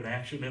God in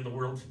action in the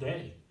world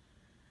today.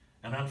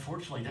 And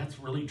unfortunately, that's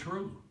really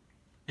true.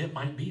 It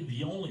might be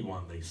the only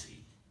one they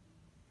see.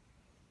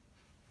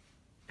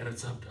 And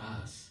it's up to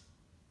us.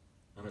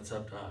 And it's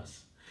up to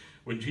us.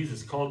 When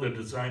Jesus called the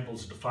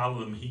disciples to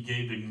follow him, he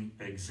gave them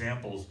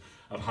examples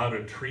of how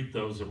to treat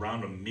those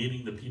around him,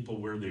 meeting the people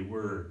where they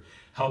were,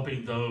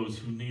 helping those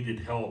who needed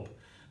help,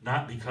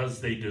 not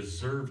because they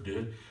deserved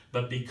it,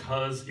 but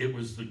because it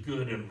was the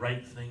good and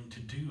right thing to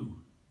do.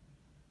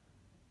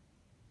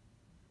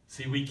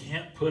 See, we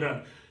can't put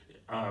a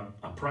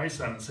price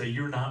on it and say,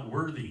 you're not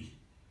worthy.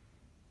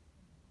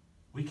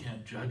 We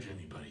can't judge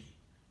anybody.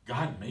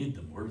 God made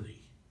them worthy.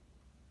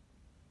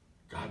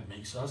 God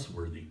makes us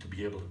worthy to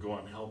be able to go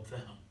and help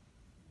them.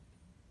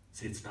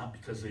 See, it's not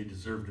because they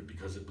deserved it,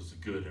 because it was a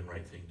good and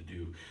right thing to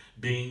do.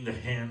 Being the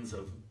hands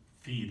and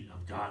feet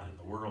of God in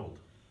the world.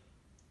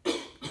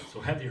 So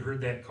have you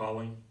heard that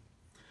calling?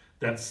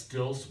 That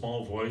still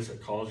small voice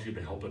that calls you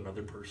to help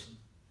another person?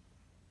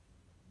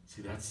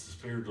 See, that's the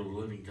Spirit of the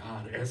living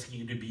God asking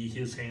you to be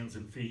his hands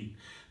and feet.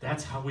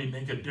 That's how we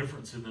make a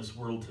difference in this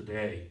world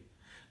today.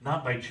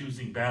 Not by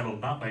choosing battle,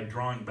 not by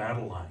drawing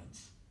battle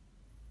lines.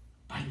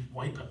 By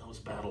wiping those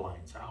battle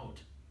lines out.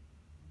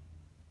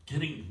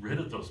 Getting rid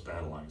of those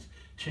battle lines.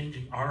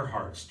 Changing our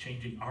hearts,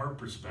 changing our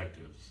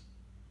perspectives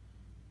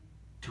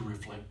to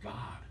reflect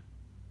God.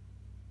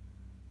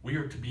 We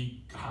are to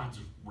be God's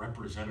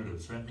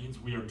representatives. That means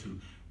we are to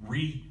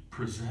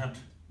represent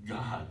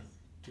God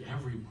to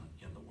everyone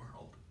in the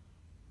world.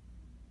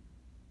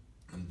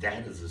 And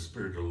that is the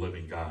Spirit of the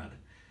living God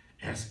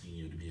asking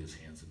you to be his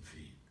hands and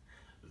feet.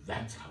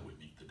 That's how we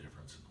make the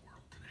difference in the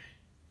world today.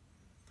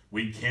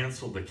 We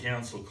cancel the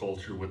cancel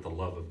culture with the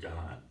love of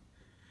God.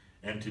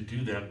 And to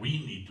do that,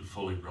 we need to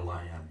fully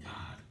rely on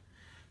God,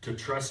 to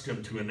trust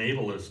him to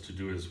enable us to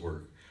do his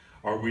work.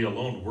 Are we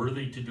alone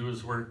worthy to do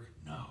his work?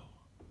 No.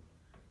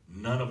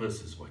 None of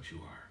us is what you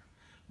are.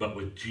 But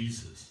with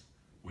Jesus,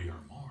 we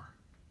are more.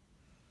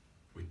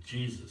 With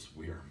Jesus,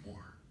 we are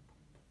more.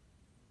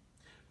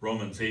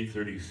 Romans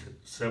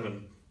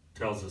 8:37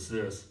 tells us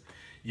this,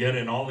 yet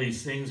in all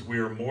these things we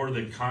are more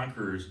than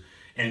conquerors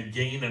and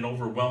gain an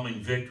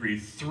overwhelming victory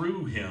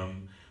through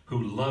him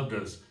who loved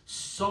us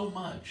so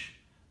much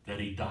that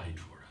he died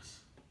for us.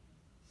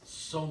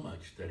 So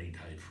much that he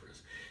died for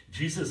us.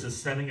 Jesus is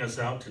sending us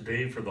out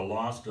today for the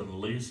lost and the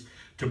least,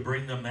 to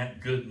bring them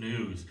that good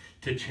news,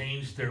 to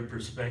change their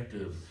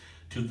perspective.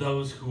 To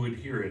those who would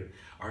hear it,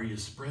 are you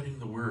spreading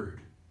the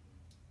word?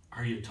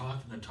 Are you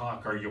talking the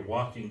talk? Are you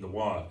walking the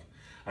walk?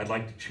 I'd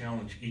like to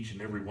challenge each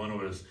and every one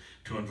of us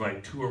to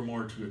invite 2 or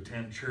more to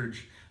attend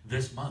church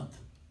this month.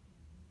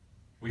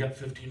 We got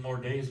 15 more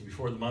days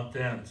before the month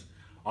ends,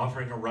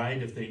 offering a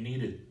ride if they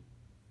need it.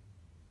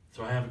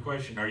 So I have a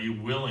question. Are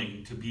you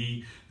willing to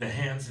be the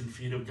hands and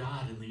feet of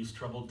God in these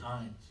troubled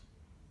times?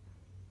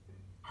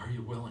 Are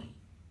you willing?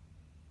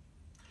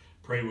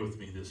 Pray with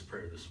me this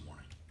prayer this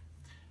morning.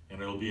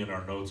 And it'll be in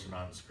our notes and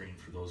on the screen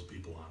for those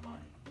people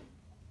online.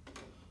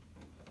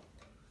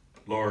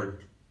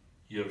 Lord,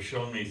 you have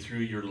shown me through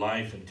your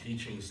life and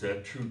teachings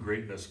that true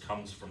greatness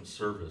comes from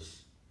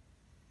service.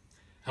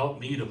 Help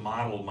me to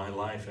model my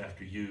life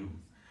after you,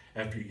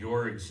 after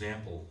your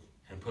example,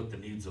 and put the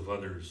needs of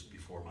others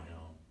before my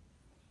own.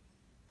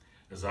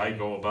 As I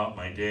go about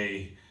my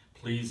day,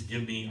 please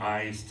give me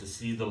eyes to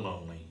see the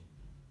lonely,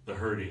 the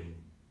hurting,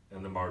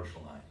 and the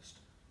marginalized.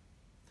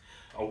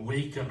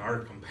 Awaken our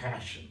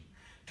compassion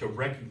to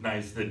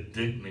recognize the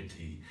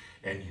dignity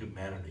and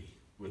humanity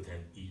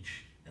within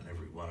each and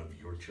every one of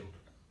your children.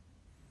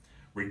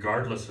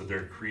 regardless of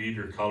their creed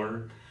or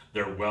color,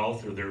 their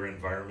wealth or their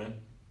environment.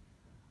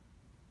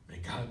 May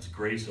God's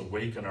grace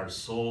awaken our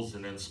souls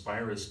and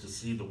inspire us to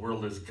see the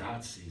world as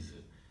God sees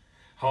it.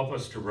 Help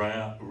us to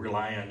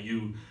rely on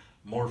you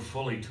more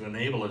fully to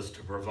enable us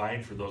to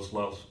provide for those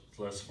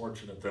less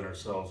fortunate than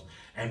ourselves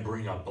and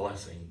bring a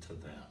blessing to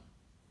them.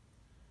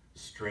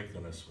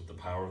 Strengthen us with the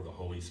power of the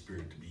Holy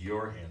Spirit to be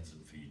your hands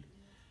and feet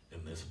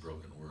in this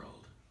broken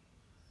world.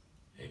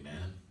 Amen.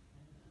 Amen.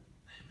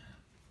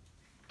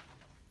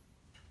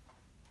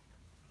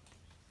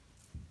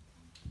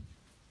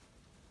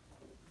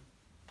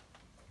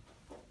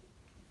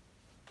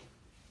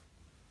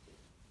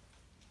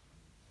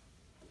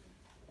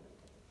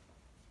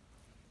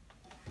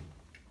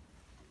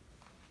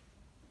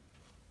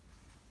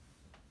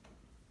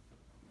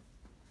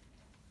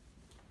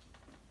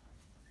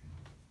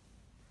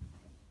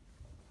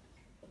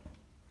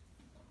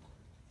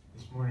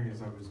 This morning,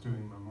 as I was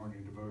doing my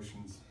morning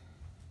devotions,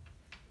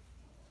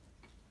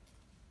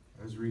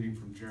 I was reading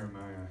from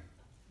Jeremiah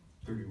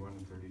 31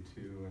 and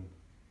 32, and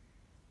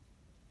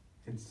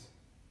it's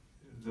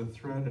the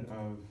thread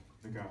of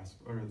the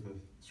gospel, or the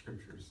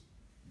scriptures,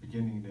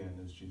 beginning to end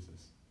is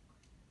Jesus.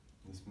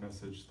 This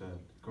message that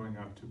going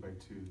out 2 by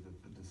 2,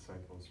 that the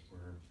disciples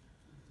were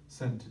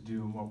sent to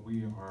do, and what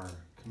we are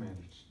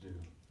commanded to do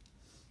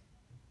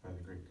by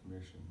the Great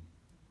Commission.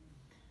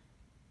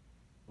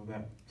 Well,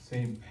 that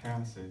same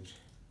passage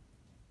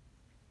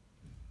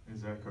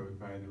is echoed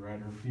by the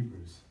writer of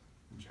Hebrews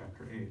in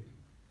chapter 8.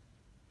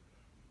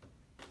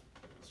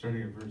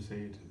 Starting at verse 8,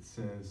 it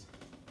says,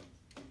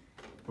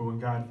 "But when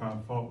God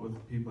found fault with the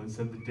people, he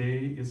said, 'The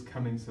day is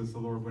coming, says the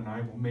Lord, when I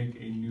will make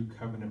a new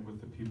covenant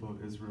with the people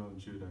of Israel and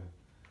Judah.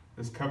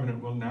 This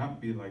covenant will not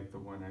be like the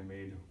one I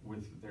made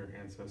with their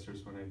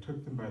ancestors when I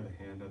took them by the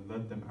hand and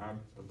led them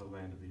out of the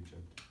land of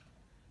Egypt.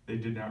 They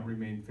did not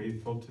remain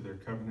faithful to their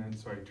covenant,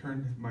 so I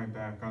turned my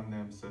back on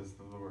them, says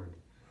the Lord.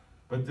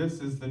 But this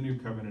is the new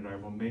covenant I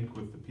will make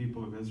with the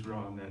people of Israel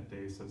on that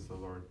day, says the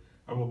Lord.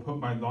 I will put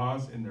my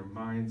laws in their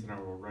minds, and I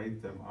will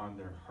write them on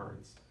their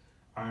hearts.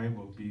 I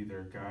will be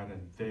their God,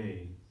 and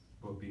they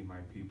will be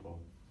my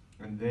people.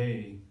 And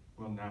they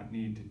will not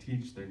need to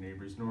teach their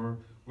neighbors, nor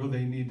will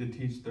they need to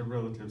teach their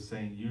relatives,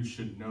 saying, 'You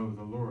should know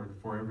the Lord,'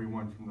 for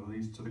everyone from the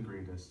least to the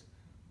greatest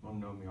will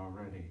know me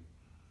already.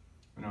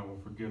 And I will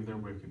forgive their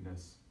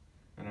wickedness,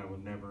 and I will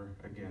never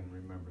again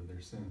remember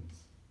their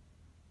sins."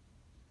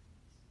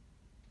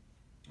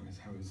 As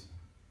I was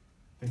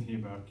thinking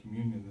about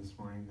communion this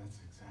morning, that's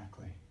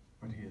exactly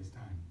what he has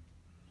done.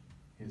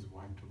 He has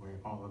wiped away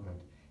all of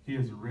it. He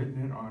has written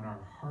it on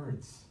our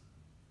hearts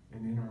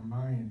and in our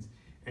minds.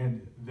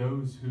 And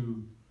those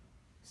who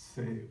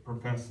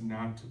profess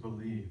not to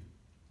believe,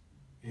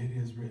 it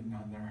is written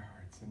on their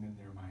hearts and in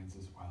their minds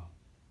as well.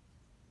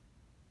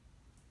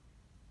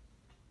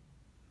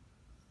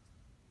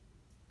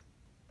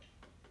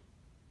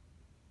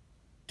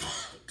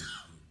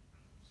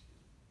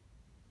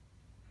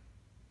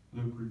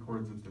 Luke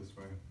records it this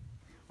way.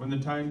 "When the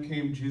time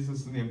came,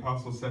 Jesus and the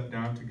apostles sat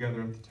down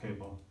together at the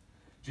table.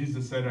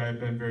 Jesus said, 'I have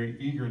been very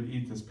eager to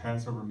eat this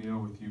Passover meal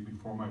with you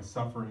before my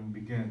suffering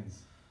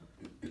begins.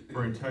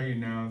 For I tell you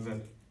now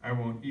that I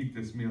won't eat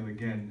this meal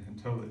again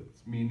until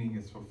its meaning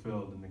is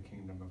fulfilled in the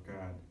kingdom of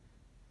God.'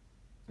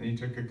 Then he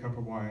took a cup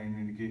of wine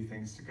and he gave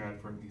thanks to God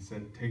for it, and he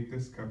said, 'Take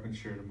this cup and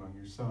share it among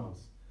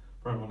yourselves.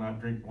 For I will not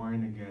drink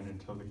wine again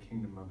until the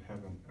kingdom of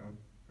heaven,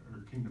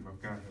 or kingdom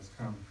of God has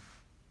come.'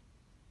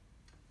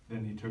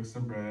 Then he took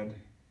some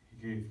bread, he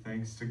gave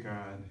thanks to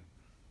God,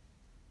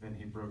 then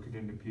he broke it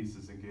into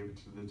pieces and gave it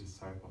to the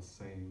disciples,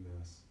 saying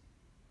this,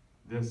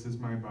 'This is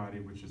my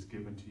body which is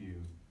given to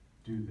you.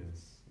 Do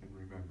this in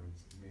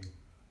remembrance of me.'"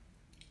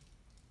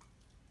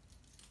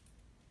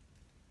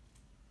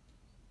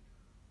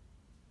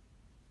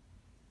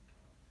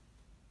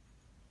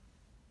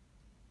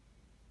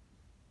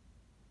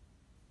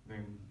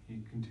 Then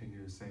he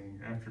continues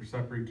saying, "After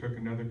supper he took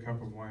another cup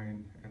of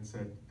wine and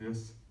said,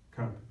 'This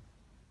cup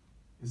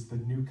is the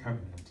new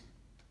covenant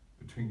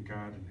between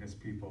God and his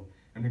people,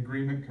 an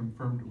agreement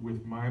confirmed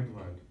with my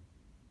blood,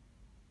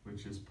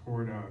 which is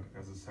poured out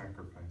as a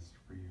sacrifice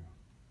for you.'"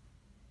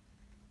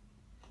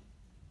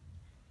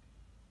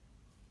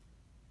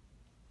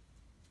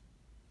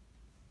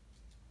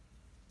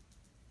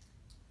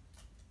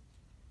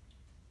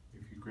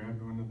 If you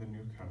grabbed one of the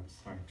new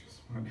cups, I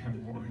just want to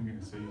warn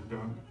you so you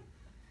don't.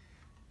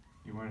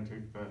 You want to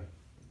take the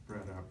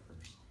bread out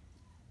first.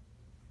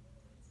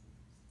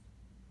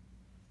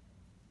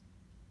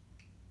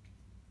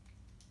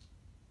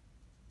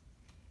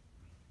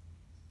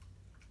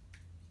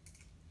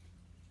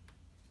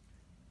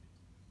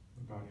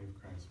 The body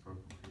of Christ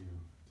broken for you,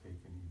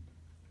 take and eat.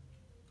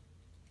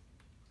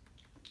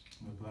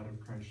 And the blood of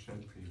Christ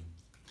shed for you,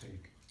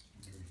 take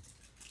and drink.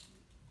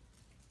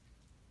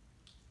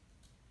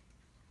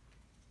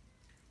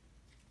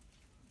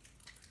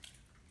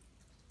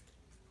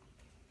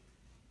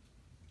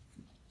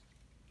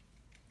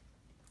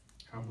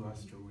 How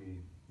blessed are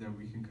we that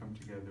we can come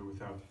together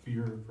without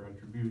fear of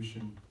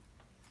retribution,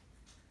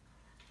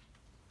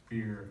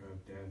 fear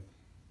of death,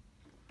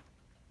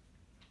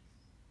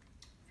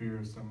 fear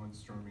of someone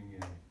storming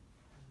in.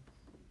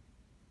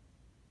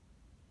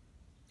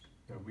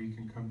 That we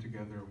can come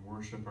together and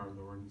worship our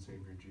Lord and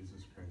Savior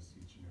Jesus Christ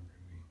each and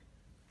every week.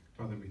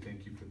 Father, we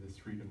thank you for this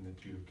freedom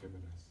that you have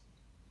given us.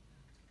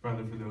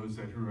 Father, for those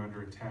that who are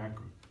under attack,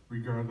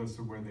 regardless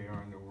of where they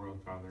are in the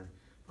world, Father,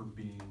 for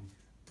being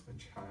a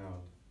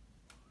child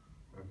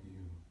of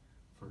you,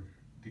 for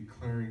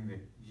declaring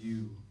that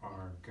you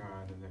are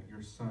God and that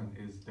your Son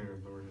is their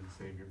Lord and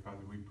Savior.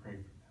 Father, we pray for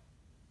them.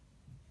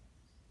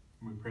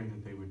 We pray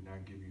that they would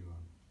not give you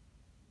up.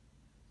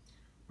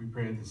 We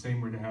pray that the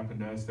same were to happen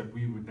to us, that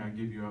we would not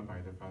give you up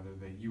either, Father,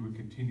 that you would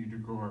continue to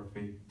grow our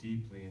faith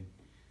deeply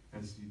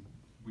as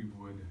we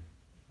would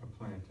a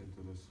plant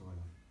into the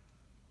soil.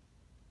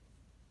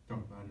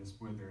 Don't let us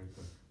wither at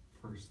the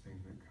first thing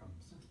that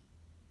comes.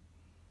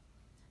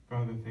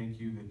 Father,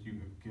 thank you that you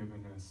have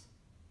given us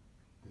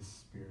this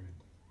Spirit.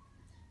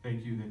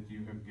 Thank you that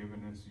you have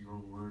given us your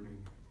word and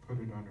put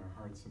it on our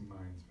hearts and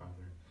minds,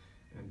 Father.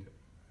 And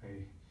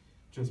I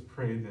just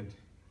pray that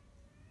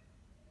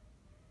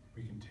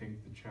we can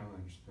take the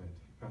challenge that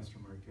Pastor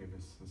Mark gave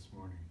us this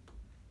morning.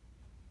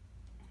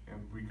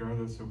 And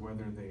regardless of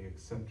whether they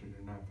accept it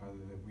or not,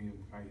 Father, that we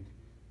invite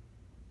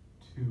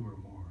two or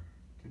more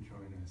to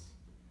join us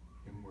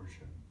in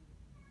worship.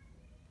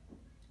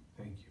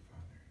 Thank you,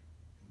 Father.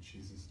 In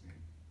Jesus'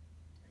 name,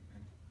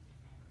 amen.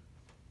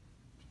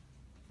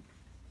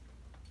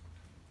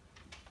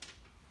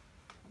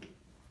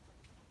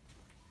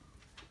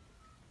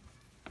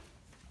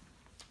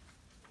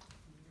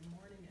 Good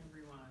morning,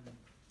 everyone.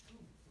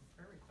 Ooh,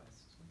 prayer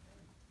requests.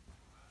 Okay.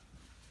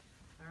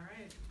 All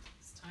right,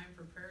 it's time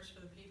for prayers for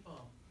the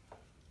people.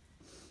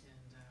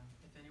 And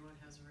if anyone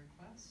has a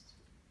request,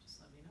 just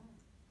let me know.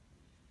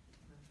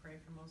 I'm going to pray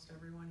for most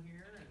everyone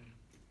here and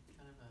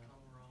kind of an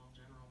overall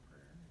general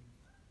prayer.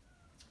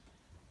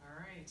 All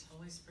right,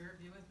 Holy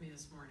Spirit, be with me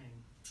this morning.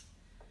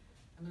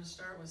 I'm going to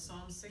start with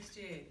Psalm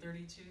 68,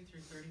 32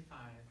 through 35.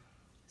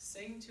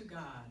 Sing to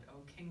God,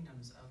 O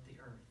kingdoms of the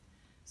earth.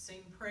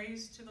 Sing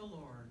praise to the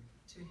Lord,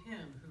 to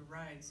him who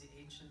rides the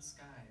ancient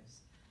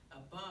skies,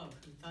 above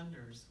who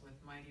thunders with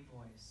mighty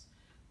voice.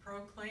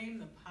 Proclaim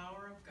the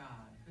power of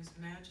God, whose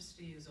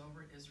majesty is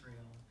over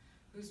Israel,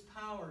 whose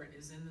power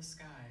is in the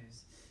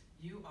skies.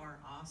 You are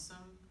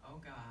awesome, O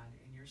God,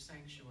 in your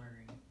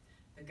sanctuary.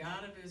 The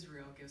God of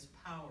Israel gives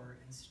power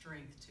and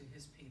strength to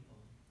his people.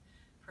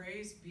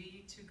 Praise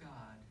be to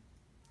God.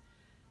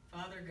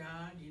 Father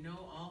God, you know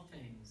all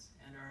things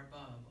and are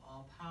above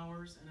all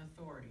powers and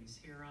authorities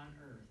here on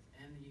earth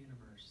and the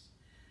universe.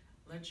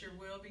 Let your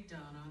will be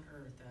done on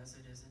earth as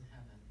it is in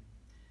heaven.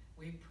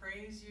 We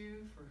praise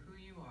you for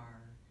who you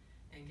are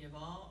and give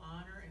all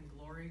honor and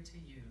glory to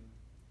you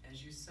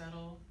as you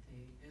settle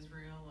the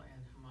Israel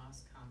and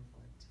Hamas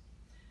conflict.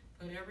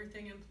 Put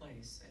everything in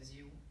place as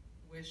you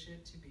wish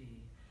it to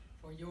be,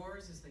 for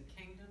yours is the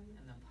kingdom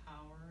and the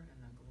power and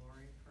the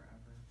glory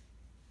forever.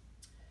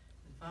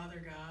 And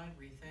Father God,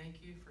 we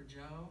thank you for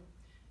Joe,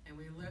 and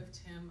we lift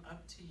him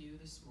up to you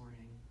this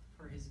morning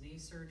for his knee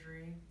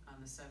surgery on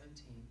the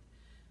 17th.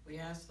 We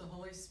ask the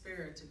Holy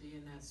Spirit to be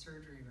in that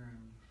surgery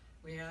room.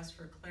 We ask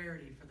for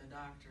clarity for the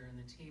doctor and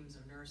the teams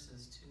of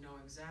nurses to know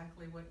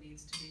exactly what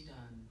needs to be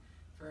done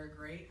for a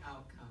great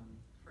outcome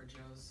for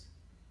Joe's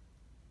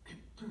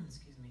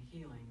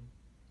healing.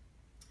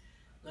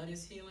 Let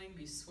his healing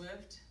be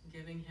swift,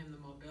 giving him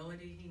the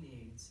mobility he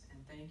needs,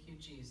 and thank you,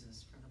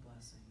 Jesus, for the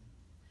blessing.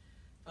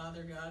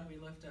 Father God, we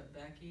lift up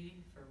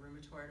Becky for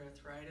rheumatoid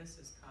arthritis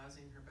is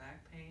causing her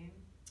back pain,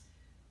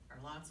 or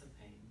lots of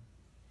pain,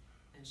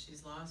 and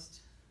she's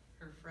lost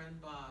her friend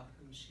Bob,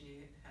 whom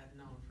she had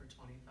known for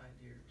 25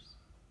 years.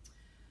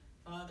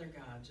 Father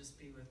God, just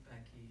be with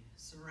Becky.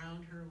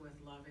 Surround her with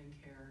loving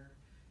care.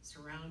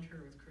 Surround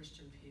her with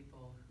Christian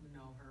people who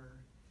know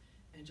her,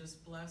 and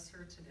just bless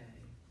her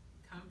today.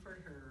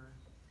 Comfort her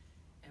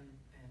and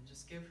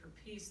just give her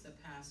peace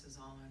that passes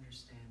all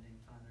understanding,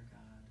 Father God.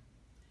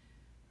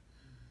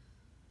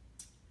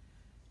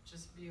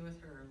 Just be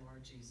with her,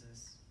 Lord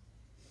Jesus.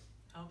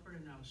 Help her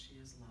to know she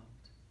is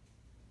loved.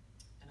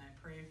 And I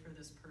pray for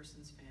this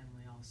person's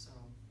family also.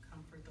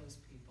 Comfort those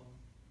people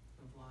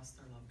who have lost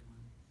their loved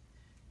one.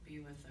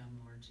 Be with them,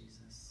 Lord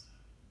Jesus.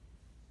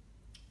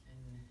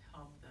 And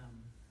help them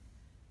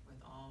with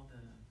all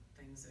the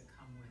things that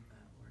come with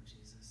that, Lord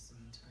Jesus,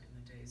 in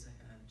the days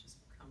ahead. Just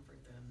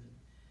comfort them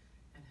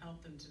and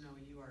help them to know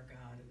you are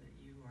God and that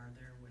you are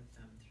there with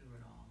them through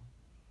it all.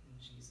 In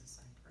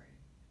Jesus, I pray.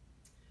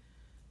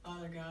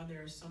 Father God,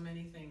 there are so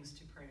many things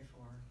to pray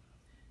for.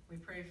 We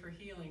pray for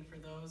healing for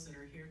those that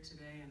are here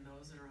today and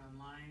those that are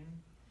online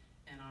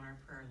and on our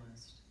prayer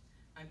list.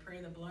 I pray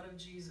the blood of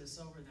Jesus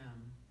over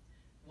them.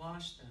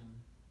 Wash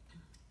them,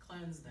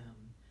 cleanse them,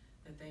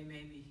 that they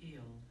may be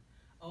healed.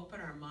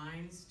 Open our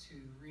minds to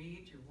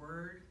read your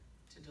word,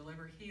 to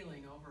deliver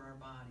healing over our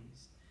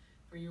bodies.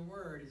 For your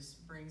word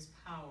brings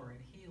power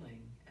and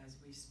healing as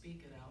we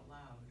speak it out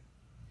loud.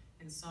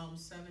 In Psalm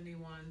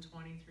 71,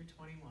 20 through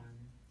 21,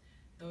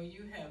 though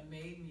you have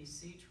made me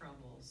see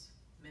troubles,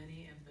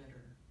 many and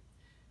bitter,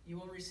 You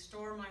will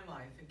restore my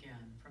life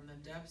again. From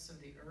the depths of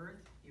the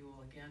earth, you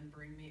will again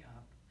bring me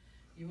up.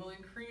 You will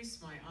increase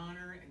my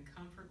honor and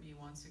comfort me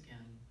once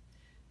again.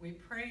 We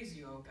praise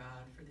you, O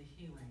God, for the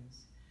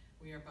healings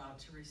we are about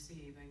to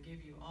receive and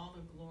give you all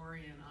the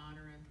glory and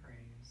honor and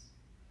praise.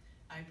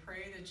 I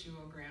pray that you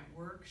will grant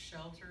work,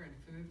 shelter, and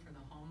food for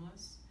the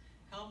homeless.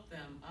 Help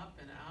them up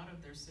and out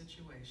of their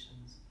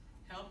situations.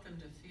 Help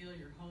them to feel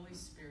your Holy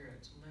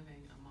Spirit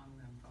living among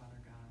them,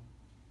 Father God.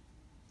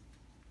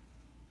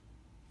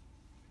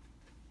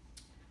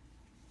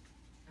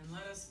 And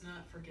let us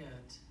not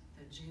forget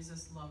that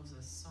Jesus loves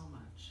us so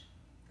much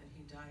that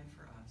he died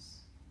for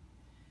us.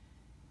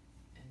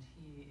 And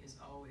he is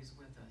always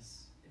with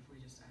us if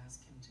we just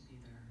ask him to be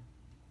there.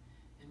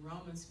 In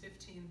Romans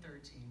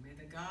 15:13, may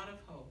the God of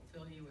hope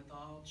fill you with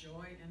all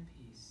joy and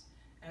peace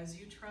as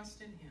you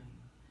trust in him,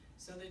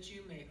 so that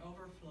you may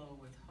overflow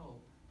with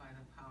hope by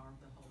the power of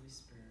the Holy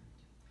Spirit.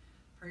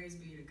 Praise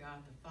be to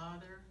God the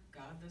Father,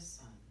 God the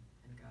Son,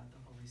 and God the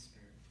Holy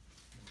Spirit.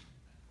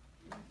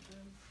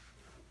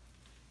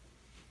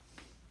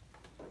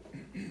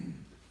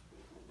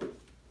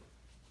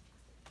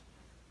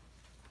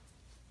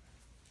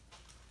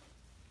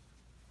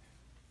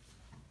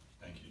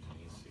 Thank you,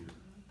 Denise. Your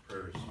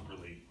prayers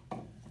really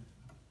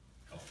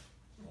help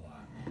a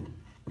lot.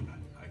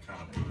 I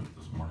kind of put it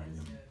this morning.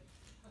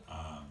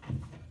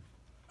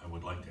 I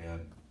would like to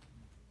add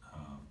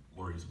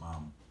Lori's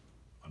mom,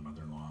 my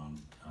mother-in-law.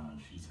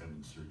 She's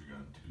having surgery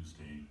on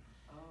Tuesday,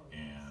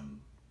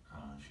 and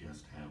she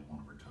has to have one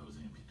of her toes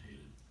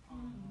amputated.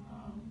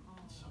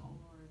 So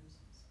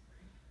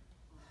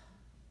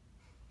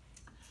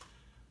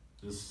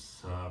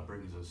this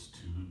brings us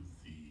to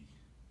the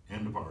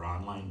end of our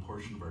online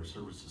portion of our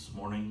service this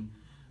morning.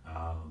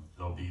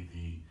 There'll be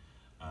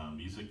the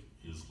music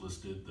is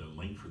listed. The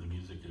link for the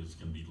music is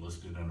going to be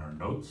listed in our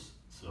notes.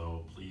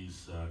 So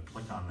please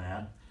click on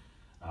that.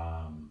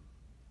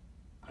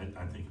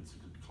 I think it's a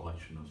good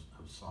collection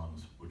of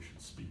songs which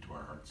should speak to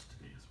our hearts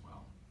today as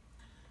well.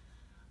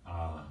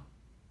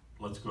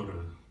 Let's go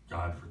to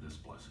God for this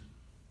blessing.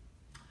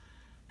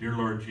 Dear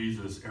Lord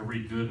Jesus,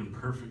 every good and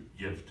perfect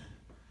gift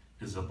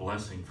is a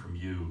blessing from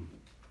you,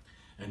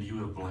 and you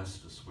have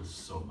blessed us with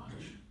so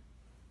much.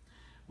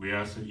 We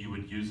ask that you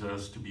would use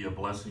us to be a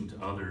blessing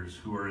to others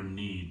who are in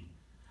need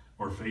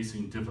or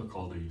facing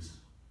difficulties,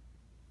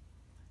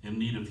 in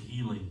need of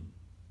healing,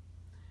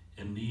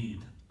 in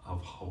need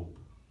of hope.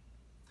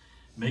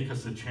 Make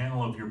us a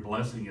channel of your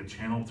blessing, a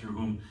channel through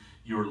whom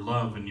your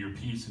love and your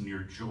peace and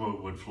your joy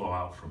would flow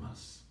out from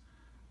us,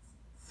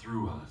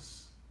 through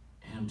us,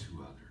 and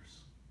to others.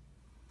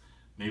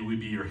 May we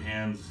be your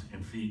hands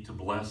and feet to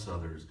bless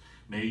others.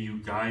 May you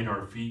guide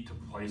our feet to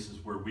places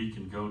where we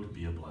can go to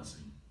be a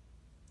blessing.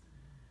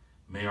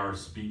 May our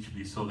speech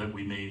be so that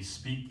we may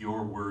speak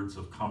your words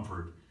of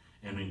comfort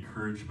and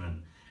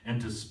encouragement, and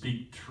to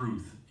speak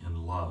truth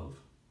in love.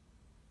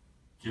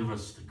 Give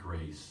us the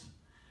grace.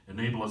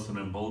 Enable us and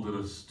embolden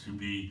us to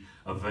be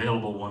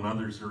available when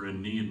others are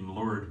in need. And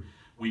Lord,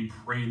 we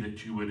pray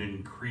that you would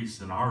increase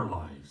in our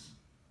lives,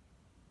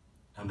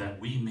 and that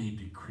we may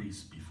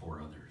decrease before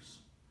others,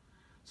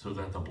 so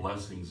that the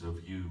blessings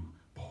of you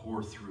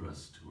pour through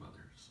us to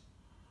others.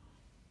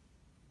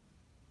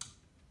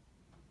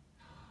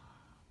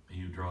 May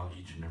you draw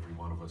each and every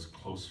one of us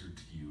closer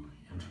to you,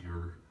 into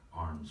your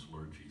arms,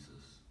 Lord Jesus.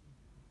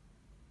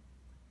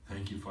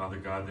 Thank you, Father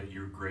God, that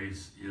your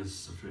grace is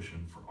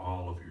sufficient for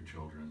all of your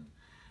children,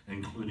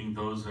 including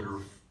those that are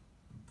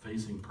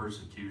facing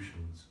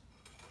persecutions,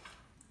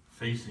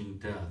 facing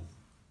death,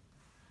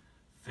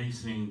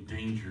 facing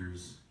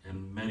dangers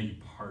in many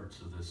parts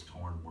of this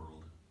torn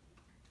world.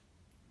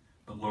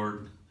 But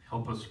Lord,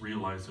 help us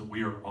realize that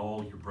we are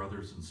all your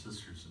brothers and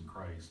sisters in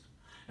Christ,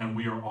 and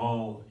we are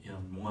all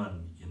in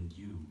one in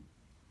you.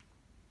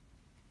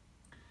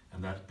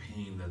 And that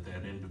pain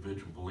that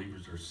individual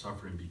believers are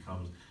suffering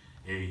becomes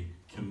a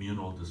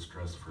communal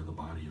distress for the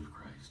body of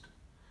Christ.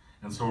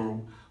 And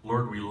so,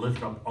 Lord, we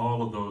lift up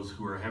all of those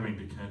who are having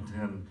to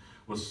contend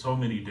with so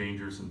many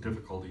dangers and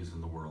difficulties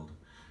in the world.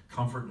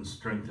 Comfort and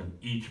strengthen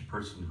each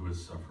person who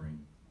is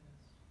suffering.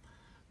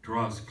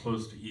 Draw us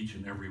close to each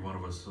and every one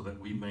of us so that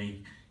we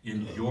may,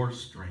 in your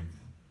strength,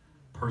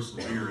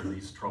 persevere in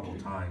these troubled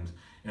times,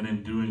 and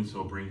in doing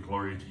so bring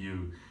glory to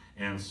you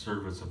and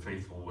serve as a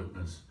faithful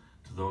witness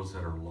to those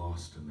that are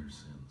lost in their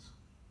sins.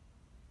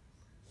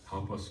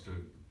 Help us to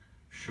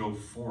show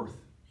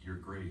forth your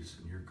grace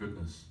and your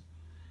goodness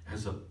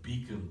as a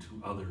beacon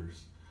to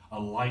others, a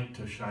light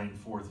to shine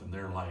forth in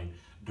their light,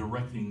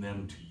 directing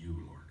them to you,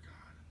 Lord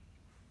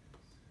God.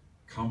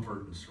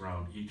 Comfort and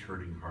surround each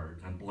hurting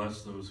heart, and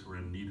bless those who are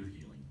in need of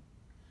healing.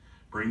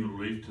 Bring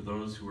relief to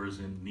those who are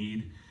in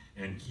need,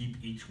 and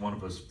keep each one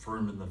of us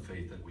firm in the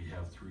faith that we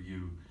have through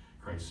you,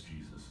 Christ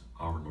Jesus,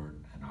 our Lord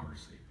and our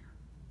Savior.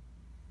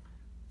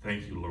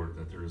 Thank you, Lord,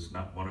 that there is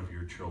not one of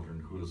your children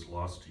who is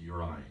lost to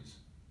your eyes.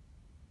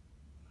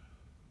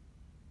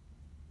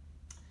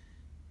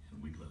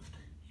 And we lift